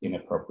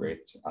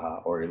inappropriate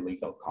or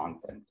illegal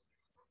content.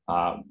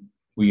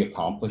 We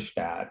accomplished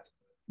that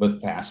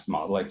with fast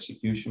model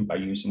execution by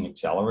using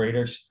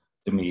accelerators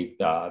to meet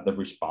the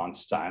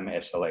response time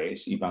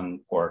SLAs,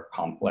 even for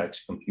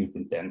complex,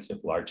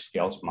 compute-intensive,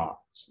 large-scale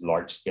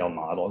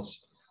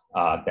models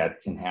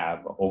that can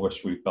have over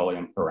 3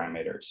 billion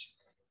parameters.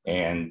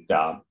 And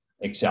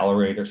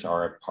accelerators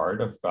are a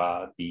part of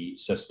the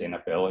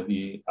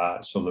sustainability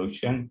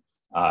solution,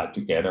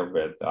 together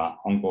with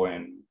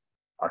ongoing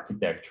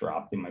architecture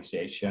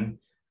optimization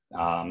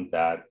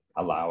that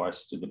allow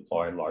us to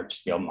deploy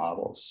large-scale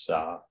models,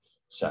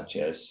 such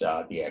as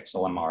the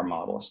XLMR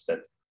models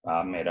that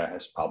Meta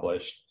has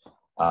published,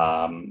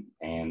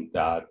 and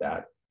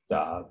that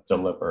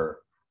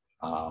deliver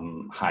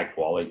high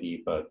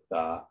quality, but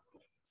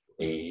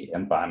a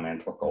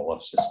environmental goal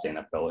of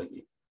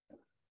sustainability.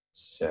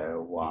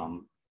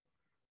 So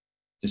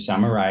to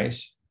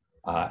summarize,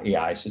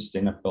 AI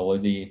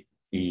sustainability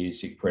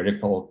is a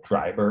critical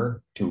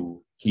driver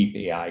to keep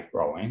AI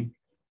growing,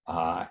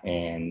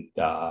 and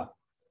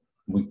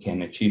we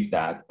can achieve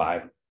that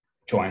by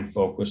joint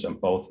focus on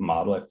both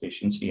model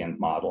efficiency and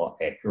model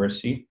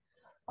accuracy.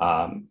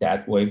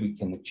 That way we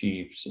can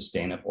achieve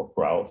sustainable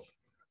growth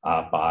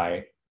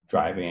by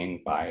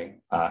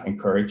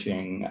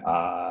encouraging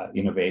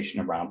innovation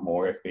around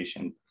more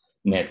efficient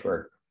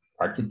network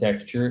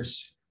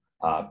architectures,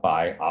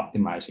 by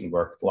optimizing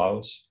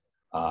workflows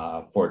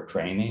for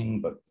training,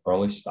 but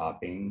early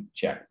stopping,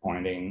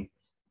 checkpointing,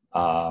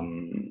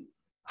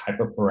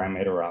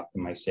 hyperparameter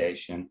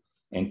optimization,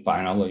 and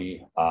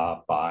finally,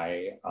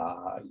 by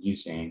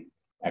using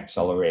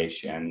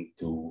acceleration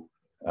to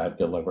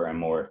deliver a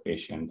more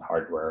efficient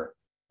hardware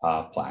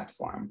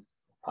platform.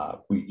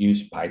 We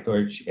use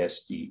PyTorch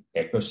as the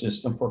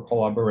ecosystem for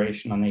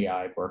collaboration on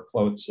AI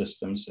workload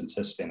systems and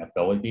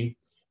sustainability.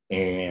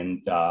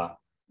 And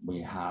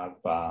we have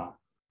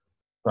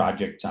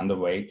projects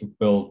underway to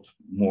build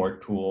more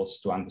tools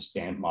to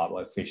understand model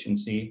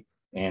efficiency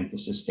and the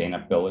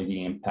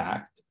sustainability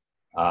impact,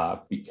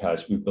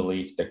 because we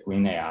believe that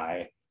green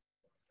AI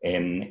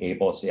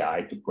enables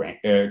AI to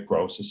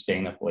grow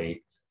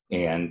sustainably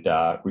and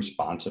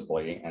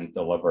responsibly and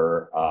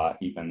deliver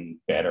even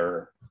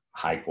better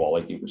high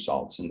quality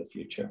results in the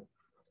future.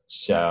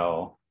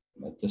 So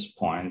at this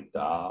point,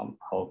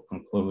 I'll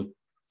conclude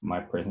my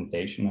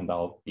presentation and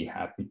I'll be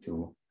happy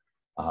to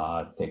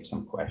take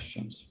some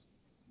questions.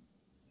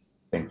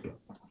 Thank you.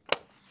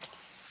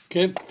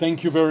 Okay,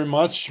 thank you very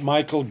much,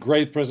 Michael.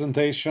 Great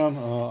presentation.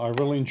 I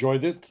really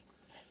enjoyed it.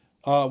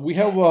 We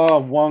have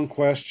one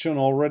question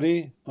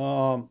already.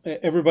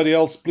 Everybody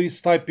else,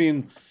 please type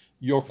in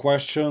your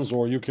questions,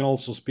 or you can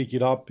also speak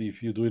it up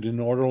if you do it in an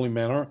orderly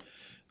manner.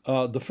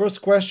 The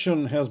first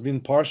question has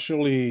been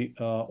partially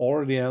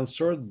already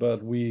answered,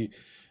 but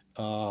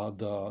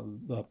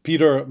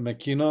Peter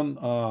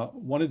McKinnon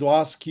wanted to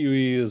ask you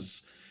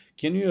is,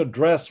 can you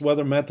address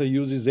whether Meta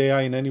uses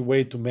AI in any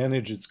way to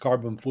manage its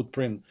carbon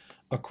footprint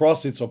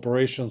across its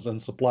operations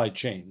and supply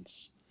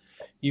chains?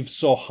 If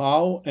so,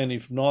 how? And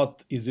if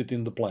not, is it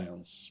in the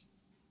plans?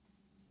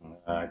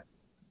 I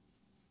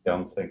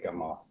don't think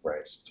I'm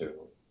authorized to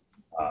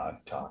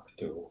talk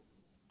to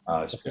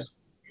specific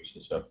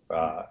uses of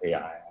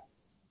AI.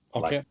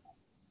 Okay.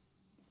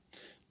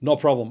 No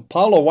problem.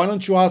 Paolo, why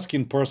don't you ask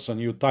in person?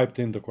 You typed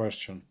in the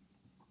question.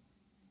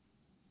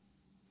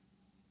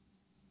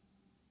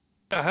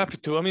 Yeah, happy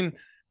to. I mean,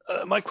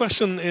 my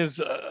question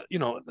is,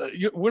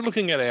 we're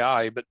looking at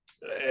AI, but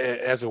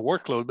as a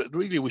workload, but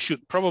really we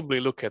should probably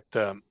look at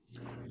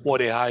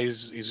what AI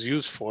is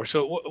used for.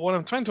 So what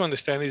I'm trying to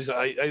understand is,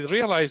 I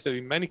realize that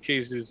in many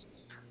cases,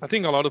 I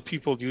think a lot of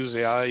people use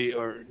AI,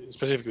 or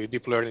specifically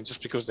deep learning,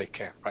 just because they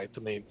can, right? I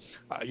mean,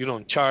 you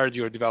don't charge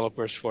your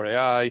developers for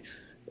AI,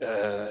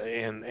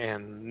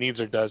 and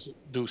neither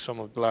do some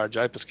of the large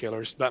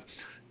hyperscalers. But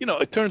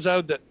it turns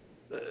out that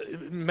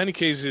in many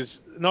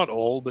cases, not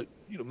all, but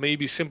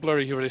maybe simpler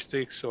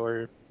heuristics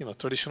or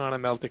traditional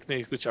ML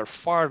techniques, which are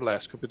far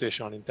less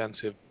computational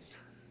intensive,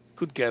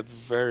 could get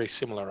very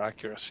similar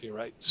accuracy,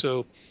 right?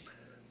 So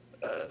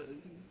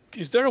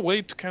is there a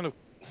way to kind of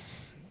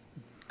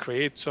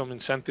create some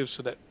incentives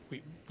so that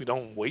we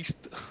don't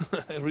waste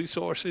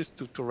resources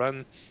to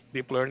run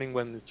deep learning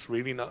when it's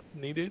really not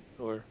needed?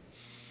 Or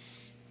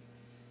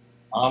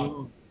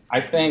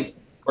I think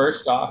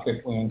first off,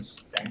 if we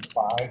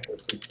incentivize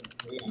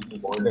efficiency and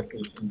reward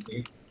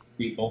efficiency,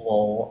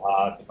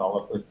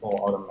 developers will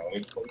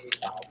automatically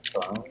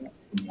turn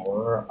to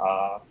more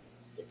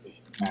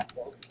efficient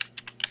methods.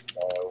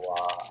 So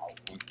I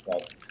think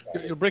that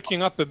you're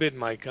breaking up a bit,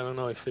 Mike. I don't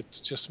know if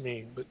it's just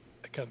me, but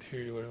I can't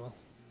hear you very well.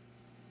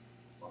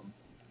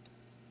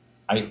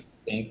 I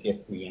think if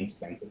we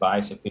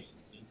incentivize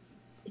efficiency,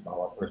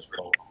 developers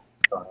will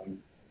turn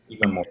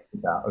even more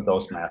to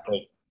those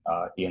methods.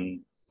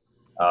 In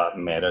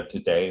Meta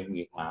today,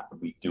 we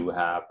do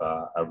have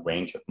a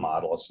range of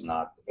models.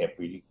 Not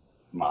every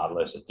model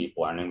is a deep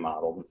learning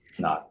model.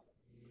 Not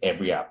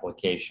every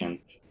application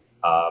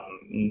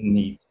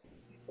needs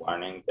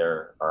learning.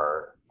 There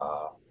are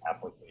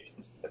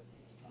applications that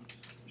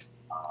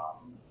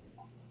um,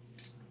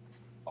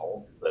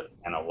 solve with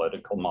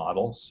analytical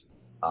models.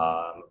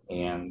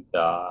 And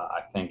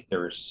I think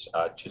there's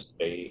just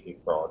a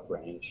broad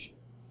range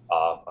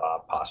of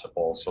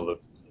possible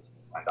solutions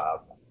and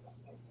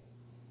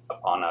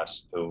upon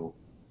us to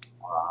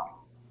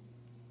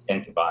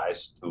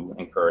incentivize, to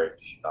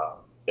encourage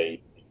the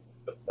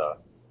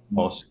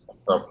most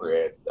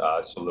appropriate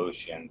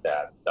solution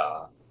that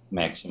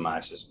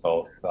maximizes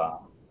both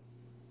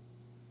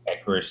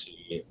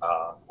accuracy,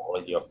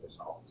 quality of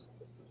results,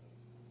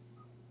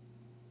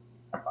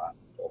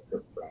 environmental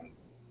footprint,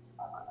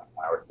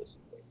 power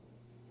dissipation.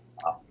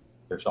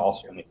 There's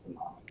also an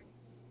economic,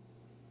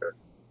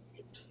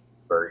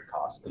 very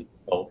costly to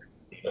build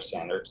data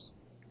centers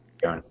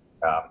here.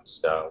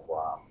 So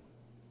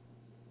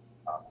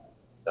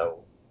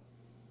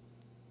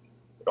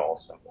it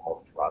also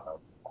involves rather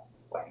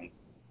planning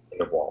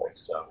data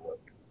walls. So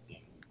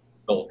we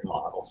build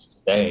models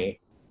today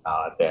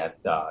that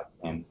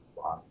can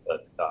run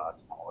with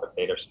smaller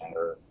data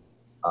center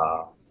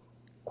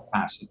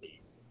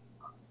capacity.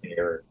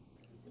 There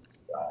is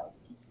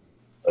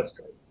let's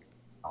say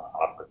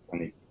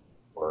opportunity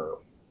for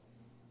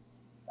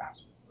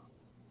faster.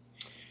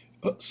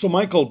 So,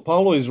 Michael,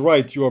 Paulo is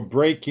right. You are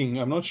breaking.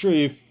 I'm not sure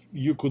if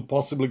you could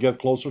possibly get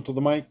closer to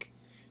the mic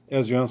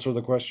as you answer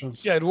the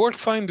questions. Yeah, it worked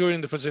fine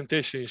during the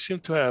presentation. You seem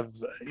to have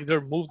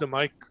either moved the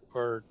mic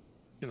or,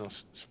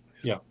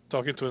 Yeah.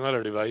 talking to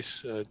another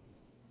device.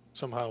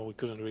 Somehow we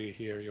couldn't really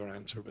hear your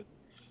answer, but.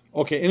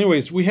 Okay,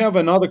 anyways, we have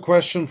another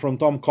question from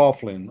Tom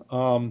Coughlin.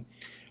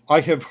 I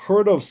have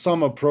heard of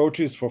some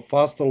approaches for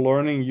faster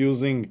learning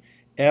using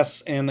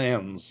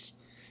SNNs,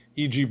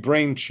 e.g.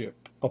 brain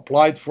chip,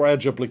 applied for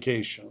edge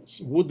applications.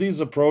 Would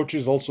these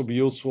approaches also be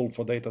useful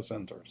for data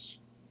centers?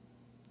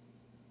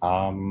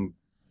 I'm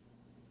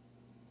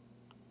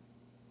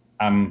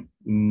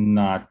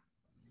not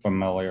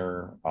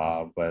familiar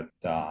with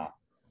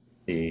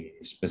the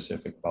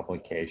specific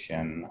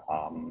publication,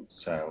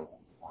 so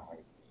I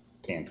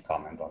can't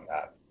comment on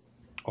that.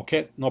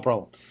 Okay, no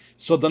problem.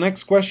 So the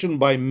next question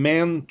by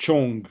Man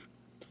Chong.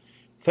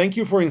 Thank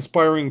you for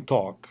inspiring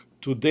talk.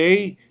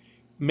 Today,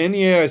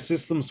 many AI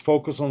systems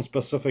focus on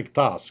specific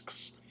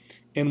tasks,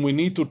 and we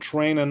need to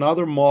train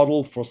another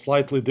model for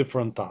slightly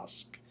different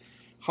tasks.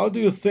 How do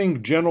you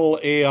think general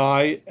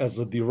AI as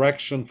a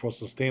direction for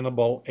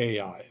sustainable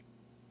AI?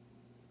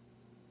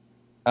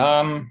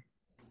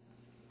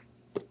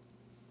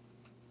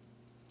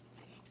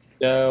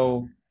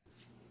 So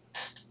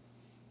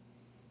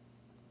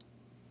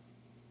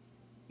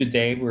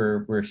today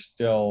we're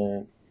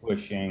still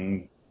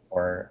pushing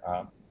for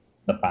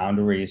the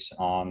boundaries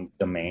on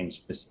domain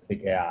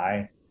specific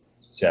AI.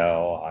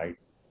 So I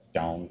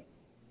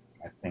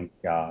think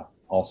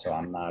also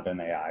I'm not an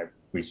AI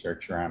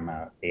researcher. I'm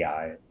an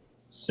AI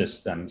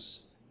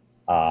systems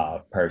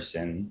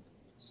person.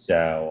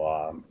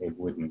 So it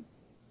wouldn't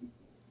be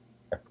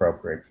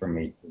appropriate for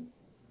me to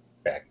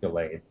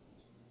speculate.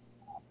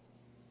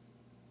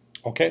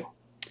 Okay.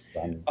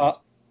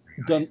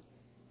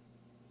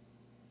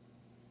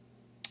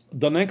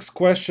 The next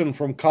question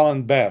from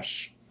Colin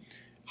Bash.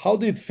 How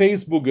did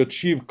Facebook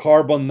achieve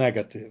carbon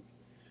negative?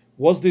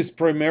 Was this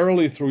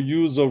primarily through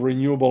use of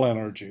renewable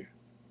energy?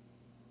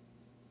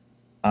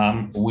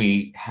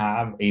 We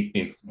have a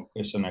big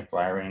focus on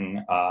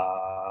acquiring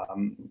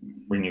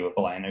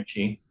renewable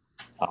energy.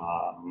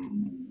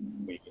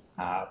 We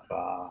have,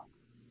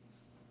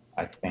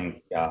 I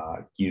think,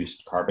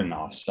 used carbon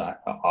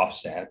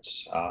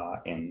offsets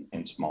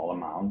in small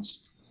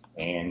amounts.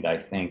 And I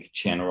think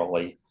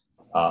generally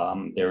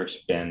there's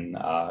been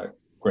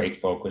great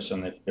focus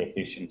on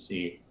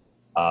efficiency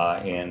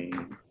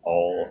in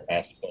all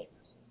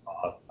aspects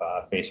of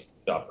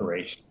Facebook's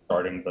operation,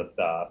 starting with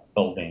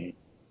building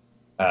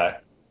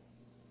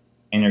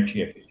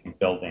energy efficient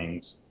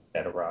buildings,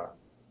 etc.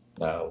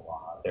 So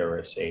there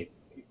is a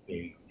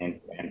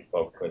end-to-end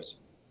focus,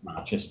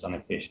 not just on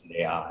efficient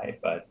AI,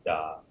 but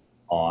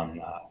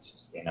on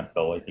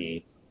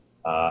sustainability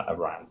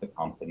around the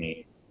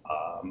company,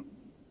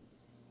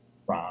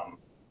 from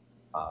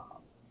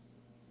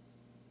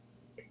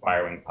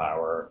acquiring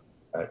power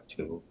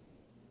to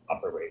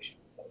operation.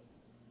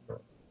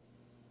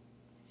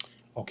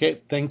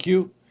 Okay, thank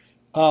you.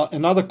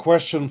 Another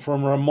question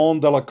from Ramon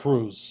de la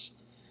Cruz.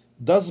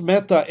 Does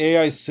Meta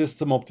AI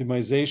system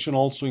optimization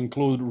also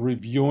include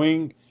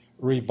reviewing,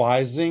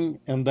 revising,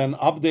 and then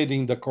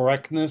updating the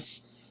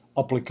correctness,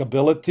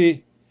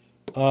 applicability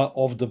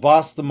of the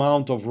vast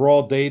amount of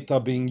raw data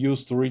being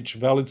used to reach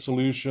valid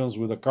solutions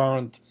with the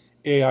current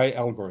AI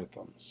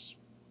algorithms?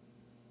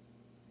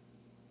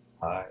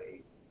 I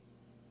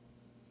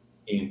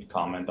can't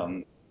comment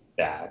on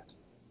that.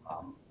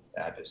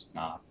 That is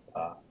not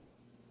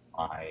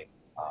my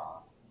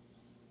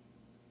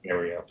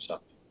area of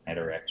subject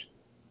matter expertise.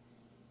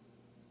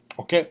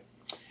 Okay.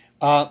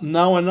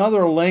 Now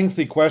another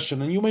lengthy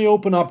question, and you may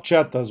open up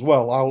chat as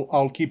well.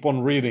 I'll keep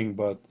on reading,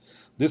 but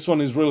This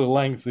one is really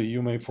lengthy.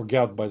 You may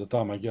forget by the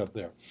time I get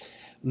there.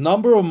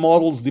 Number of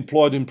models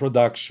deployed in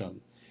production.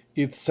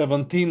 It's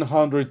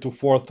 1,700 to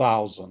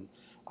 4,000.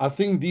 I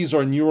think these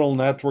are neural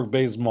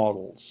network-based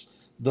models.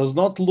 Does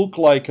not look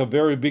like a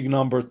very big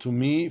number to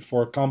me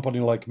for a company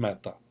like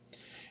Meta.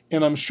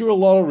 And I'm sure a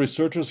lot of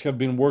researchers have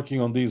been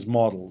working on these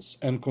models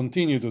and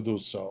continue to do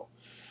so.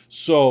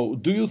 So,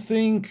 do you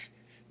think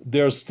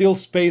there's still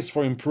space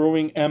for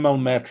improving ML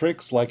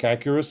metrics like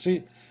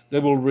accuracy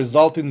that will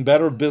result in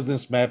better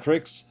business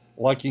metrics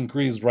like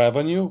increased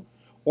revenue?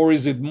 Or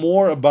is it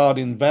more about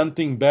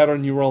inventing better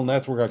neural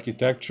network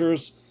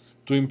architectures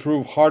to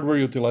improve hardware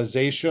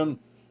utilization,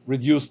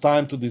 reduce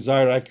time to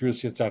desired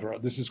accuracy, etc.?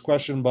 This is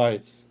questioned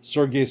by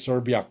Sergey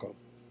Sorbyakov.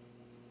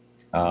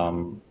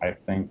 I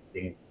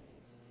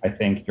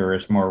think there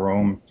is more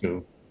room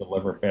to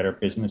deliver better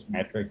business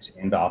metrics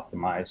and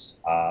optimize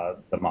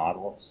the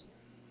models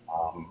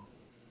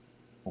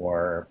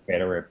for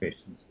better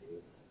efficiency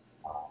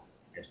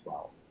as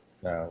well.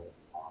 So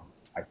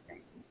I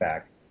think, in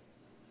fact,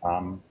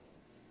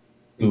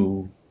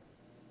 to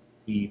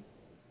keep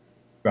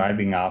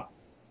driving up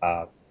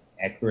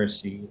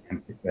accuracy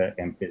and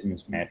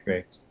business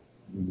metrics,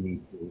 we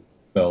need to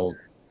build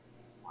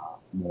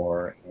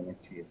more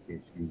energy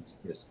efficient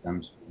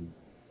systems, we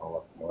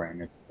develop more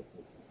energy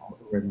efficient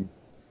algorithm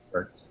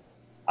networks,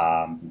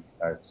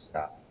 because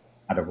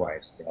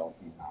otherwise they'll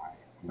be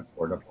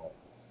unaffordable.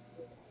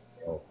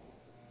 They'll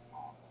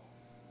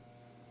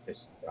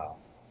just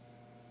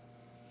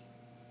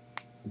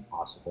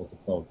impossible to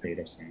build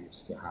data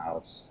centers to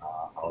house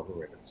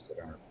algorithms that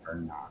are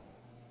not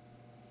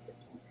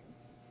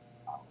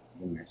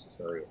the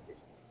necessary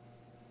efficiency,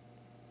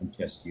 and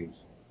just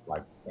use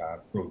like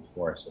brute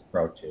force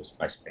approaches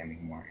by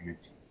spending more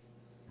energy.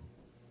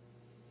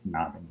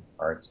 Not in the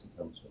cards in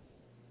terms of.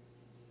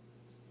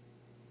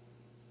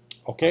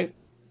 Okay.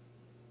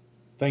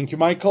 Thank you,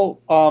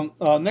 Michael.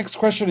 Next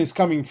question is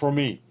coming from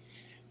me.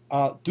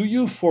 Do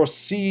you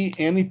foresee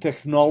any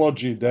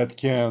technology that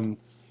can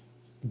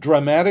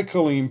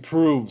dramatically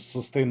improve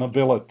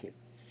sustainability?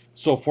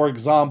 So, for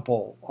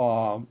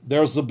example,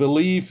 there's a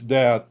belief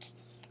that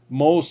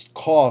most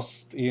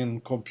cost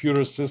in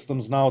computer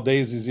systems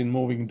nowadays is in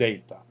moving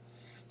data.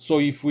 So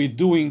if we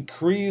do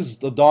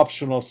increased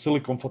adoption of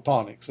silicon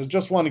photonics, it's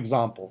just one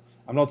example.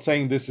 I'm not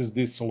saying this is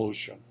the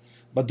solution,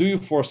 but do you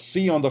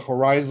foresee on the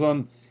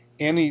horizon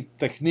any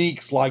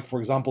techniques like, for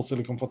example,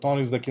 silicon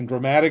photonics that can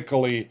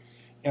dramatically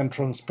and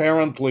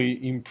transparently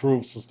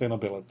improve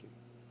sustainability?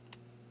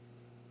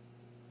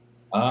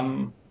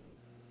 I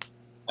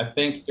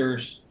think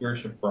there's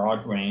a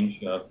broad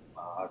range of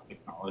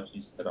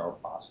technologies that are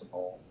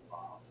possible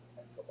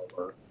that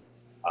deliver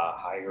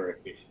higher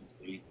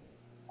efficiency.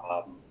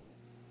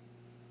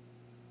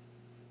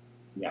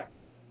 Yeah,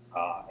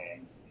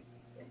 and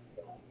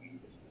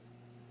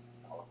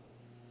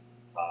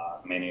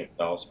many of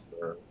those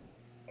were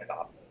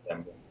adopted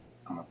and will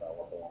become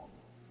available.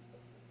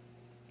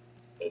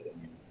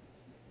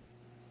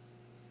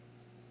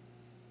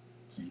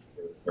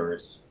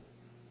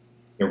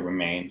 There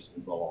remains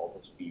and will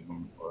always be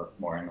room for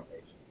more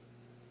innovation.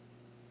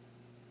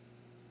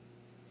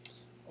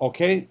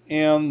 Okay,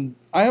 and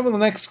I have the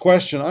next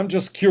question. I'm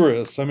just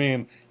curious. I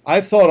mean,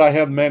 I thought I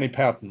had many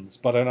patents,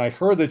 but when I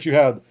heard that you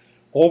had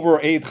over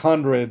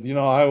 800,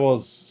 I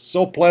was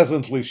so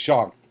pleasantly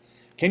shocked.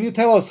 Can you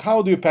tell us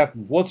how do you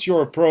patent? What's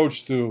your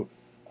approach to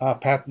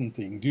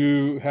patenting? Do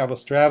you have a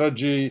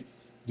strategy?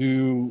 Do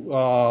you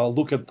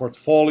look at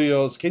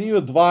portfolios? Can you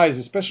advise,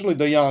 especially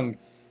the young?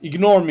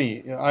 Ignore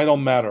me, I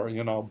don't matter,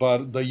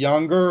 but the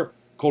younger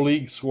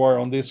colleagues who are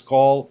on this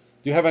call,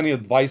 do you have any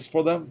advice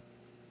for them?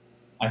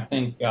 I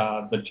think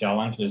the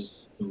challenge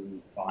is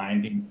to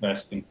find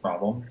interesting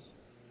problems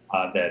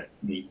that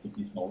need to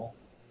be solved.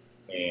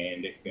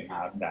 And if you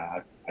have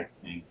that, I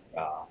think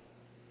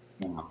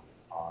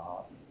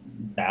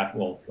that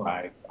will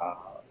drive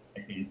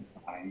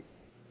identifying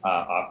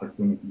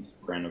opportunities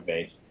for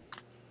innovation.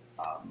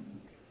 I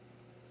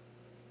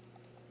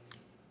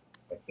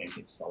think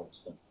it helps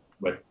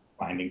with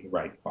finding the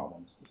right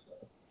problems to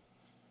solve.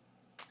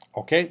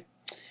 Okay.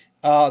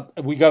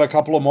 We got a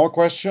couple of more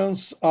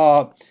questions.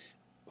 The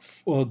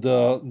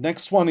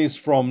next one is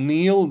from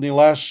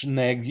Nilesh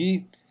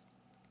Negi.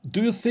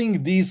 Do you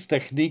think these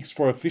techniques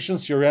for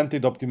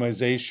efficiency-oriented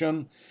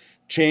optimization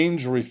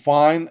change,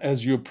 refine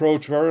as you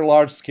approach very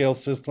large-scale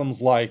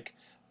systems like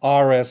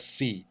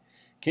RSC?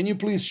 Can you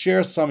please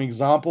share some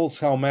examples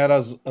how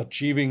Meta's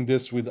achieving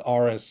this with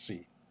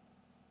RSC?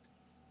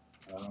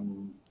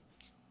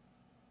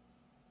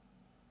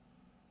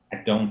 I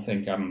don't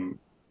think I'm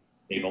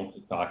able to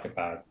talk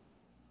about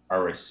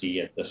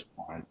RSC at this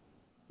point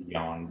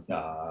beyond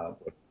what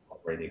you've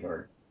already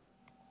heard.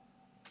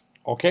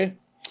 Okay.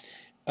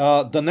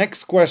 The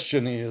next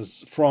question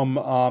is from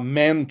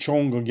Man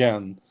Chong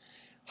again.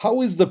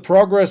 How is the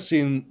progress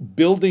in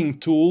building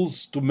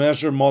tools to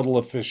measure model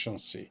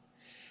efficiency?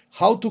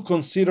 How to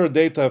consider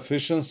data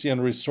efficiency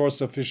and resource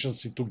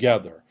efficiency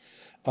together?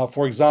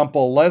 For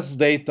example, less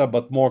data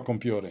but more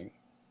computing.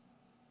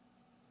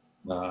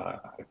 I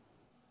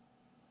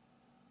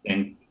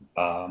think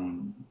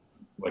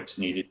what's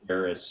needed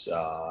here is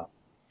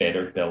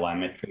better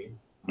telemetry,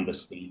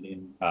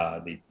 understanding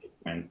the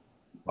different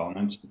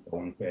components that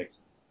go into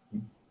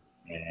execution,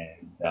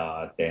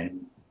 and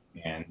then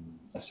you can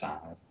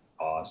assign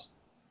cost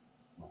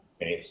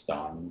based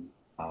on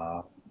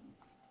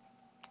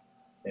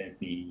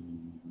the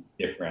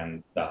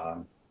different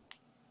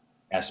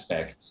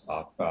aspects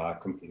of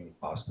computing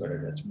cost,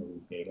 whether that's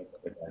moving data,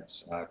 whether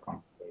that's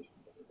computation,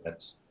 whether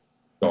that's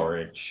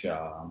storage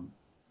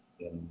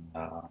in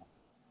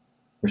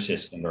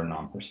persistent or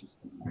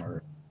non-persistent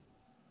memory.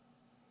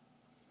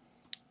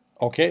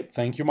 Okay,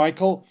 thank you,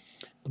 Michael.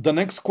 The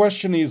next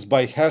question is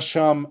by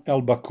Hasham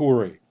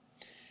El-Bakuri.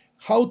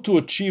 How to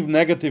achieve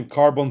negative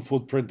carbon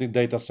footprint in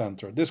data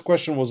center? This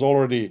question was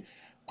already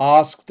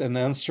asked and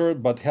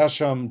answered, but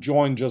Hasham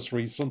joined just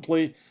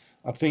recently.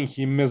 I think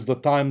he missed the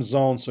time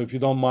zone, so if you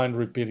don't mind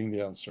repeating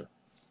the answer.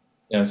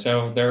 Yeah,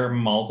 so there are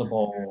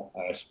multiple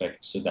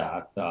aspects to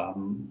that.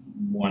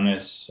 One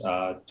is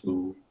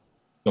to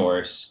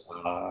source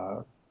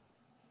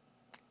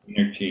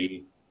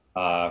energy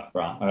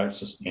from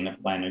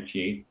sustainable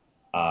energy,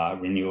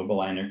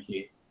 renewable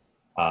energy.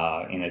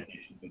 In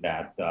addition to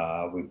that,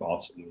 we've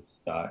also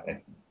used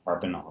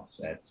carbon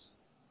offsets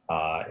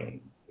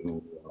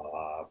to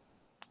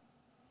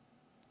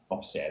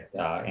offset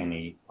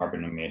any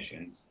carbon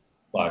emissions.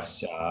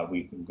 Plus,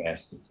 we've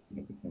invested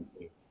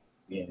significantly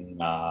in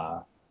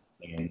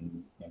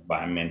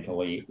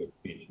environmentally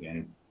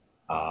efficient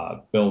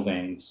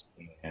buildings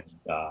and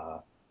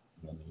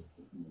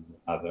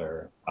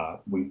other.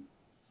 We've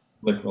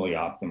literally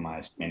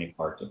optimized many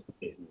parts of the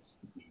business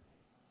to be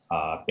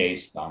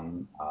based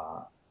on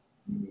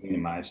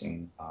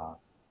minimizing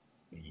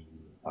the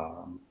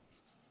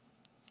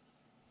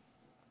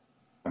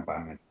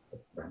environmental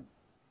footprint.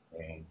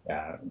 And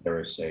there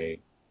is a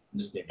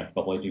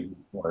sustainability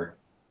report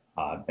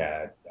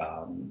that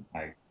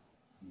I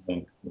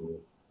linked to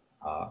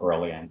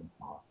early in the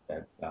talk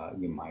that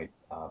you might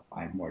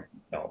find more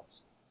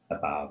details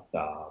about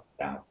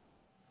that.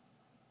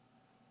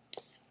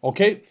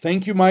 Okay,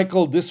 thank you,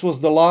 Michael. This was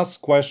the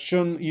last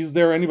question. Is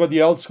there anybody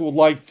else who would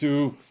like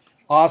to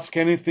ask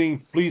anything?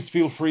 Please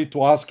feel free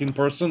to ask in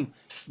person.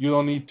 You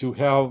don't need to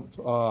have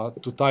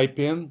to type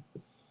in.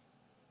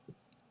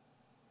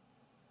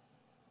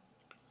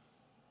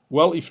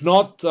 Well, if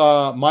not,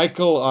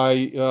 Michael,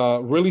 I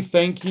really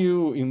thank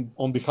you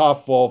on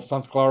behalf of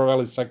Santa Clara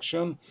Valley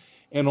section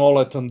and all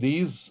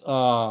attendees.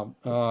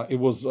 It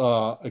was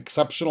an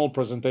exceptional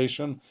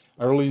presentation.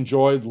 I really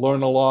enjoyed,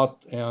 learned a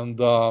lot, and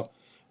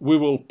we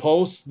will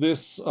post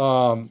this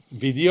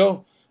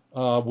video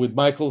with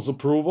Michael's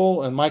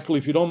approval. And Michael,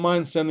 if you don't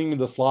mind sending me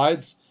the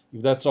slides,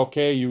 if that's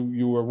okay,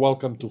 you are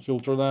welcome to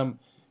filter them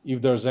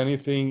if there's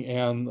anything.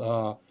 And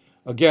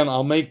again,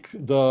 I'll make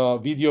the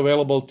video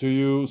available to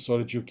you so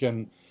that you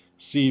can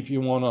see if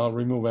you want to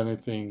remove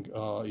anything,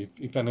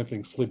 if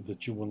anything slipped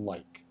that you wouldn't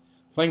like.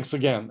 Thanks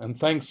again, and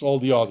thanks all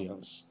the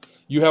audience.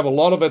 You have a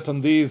lot of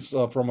attendees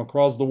from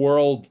across the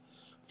world.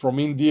 From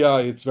India,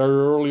 it's very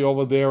early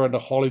over there, and the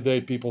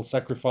holiday people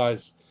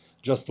sacrifice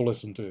just to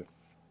listen to you.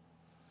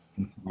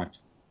 Thanks so much.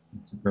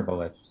 It's a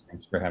privilege.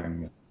 Thanks for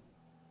having me. It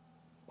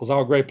was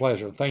our great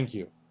pleasure. Thank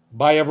you.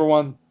 Bye,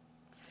 everyone.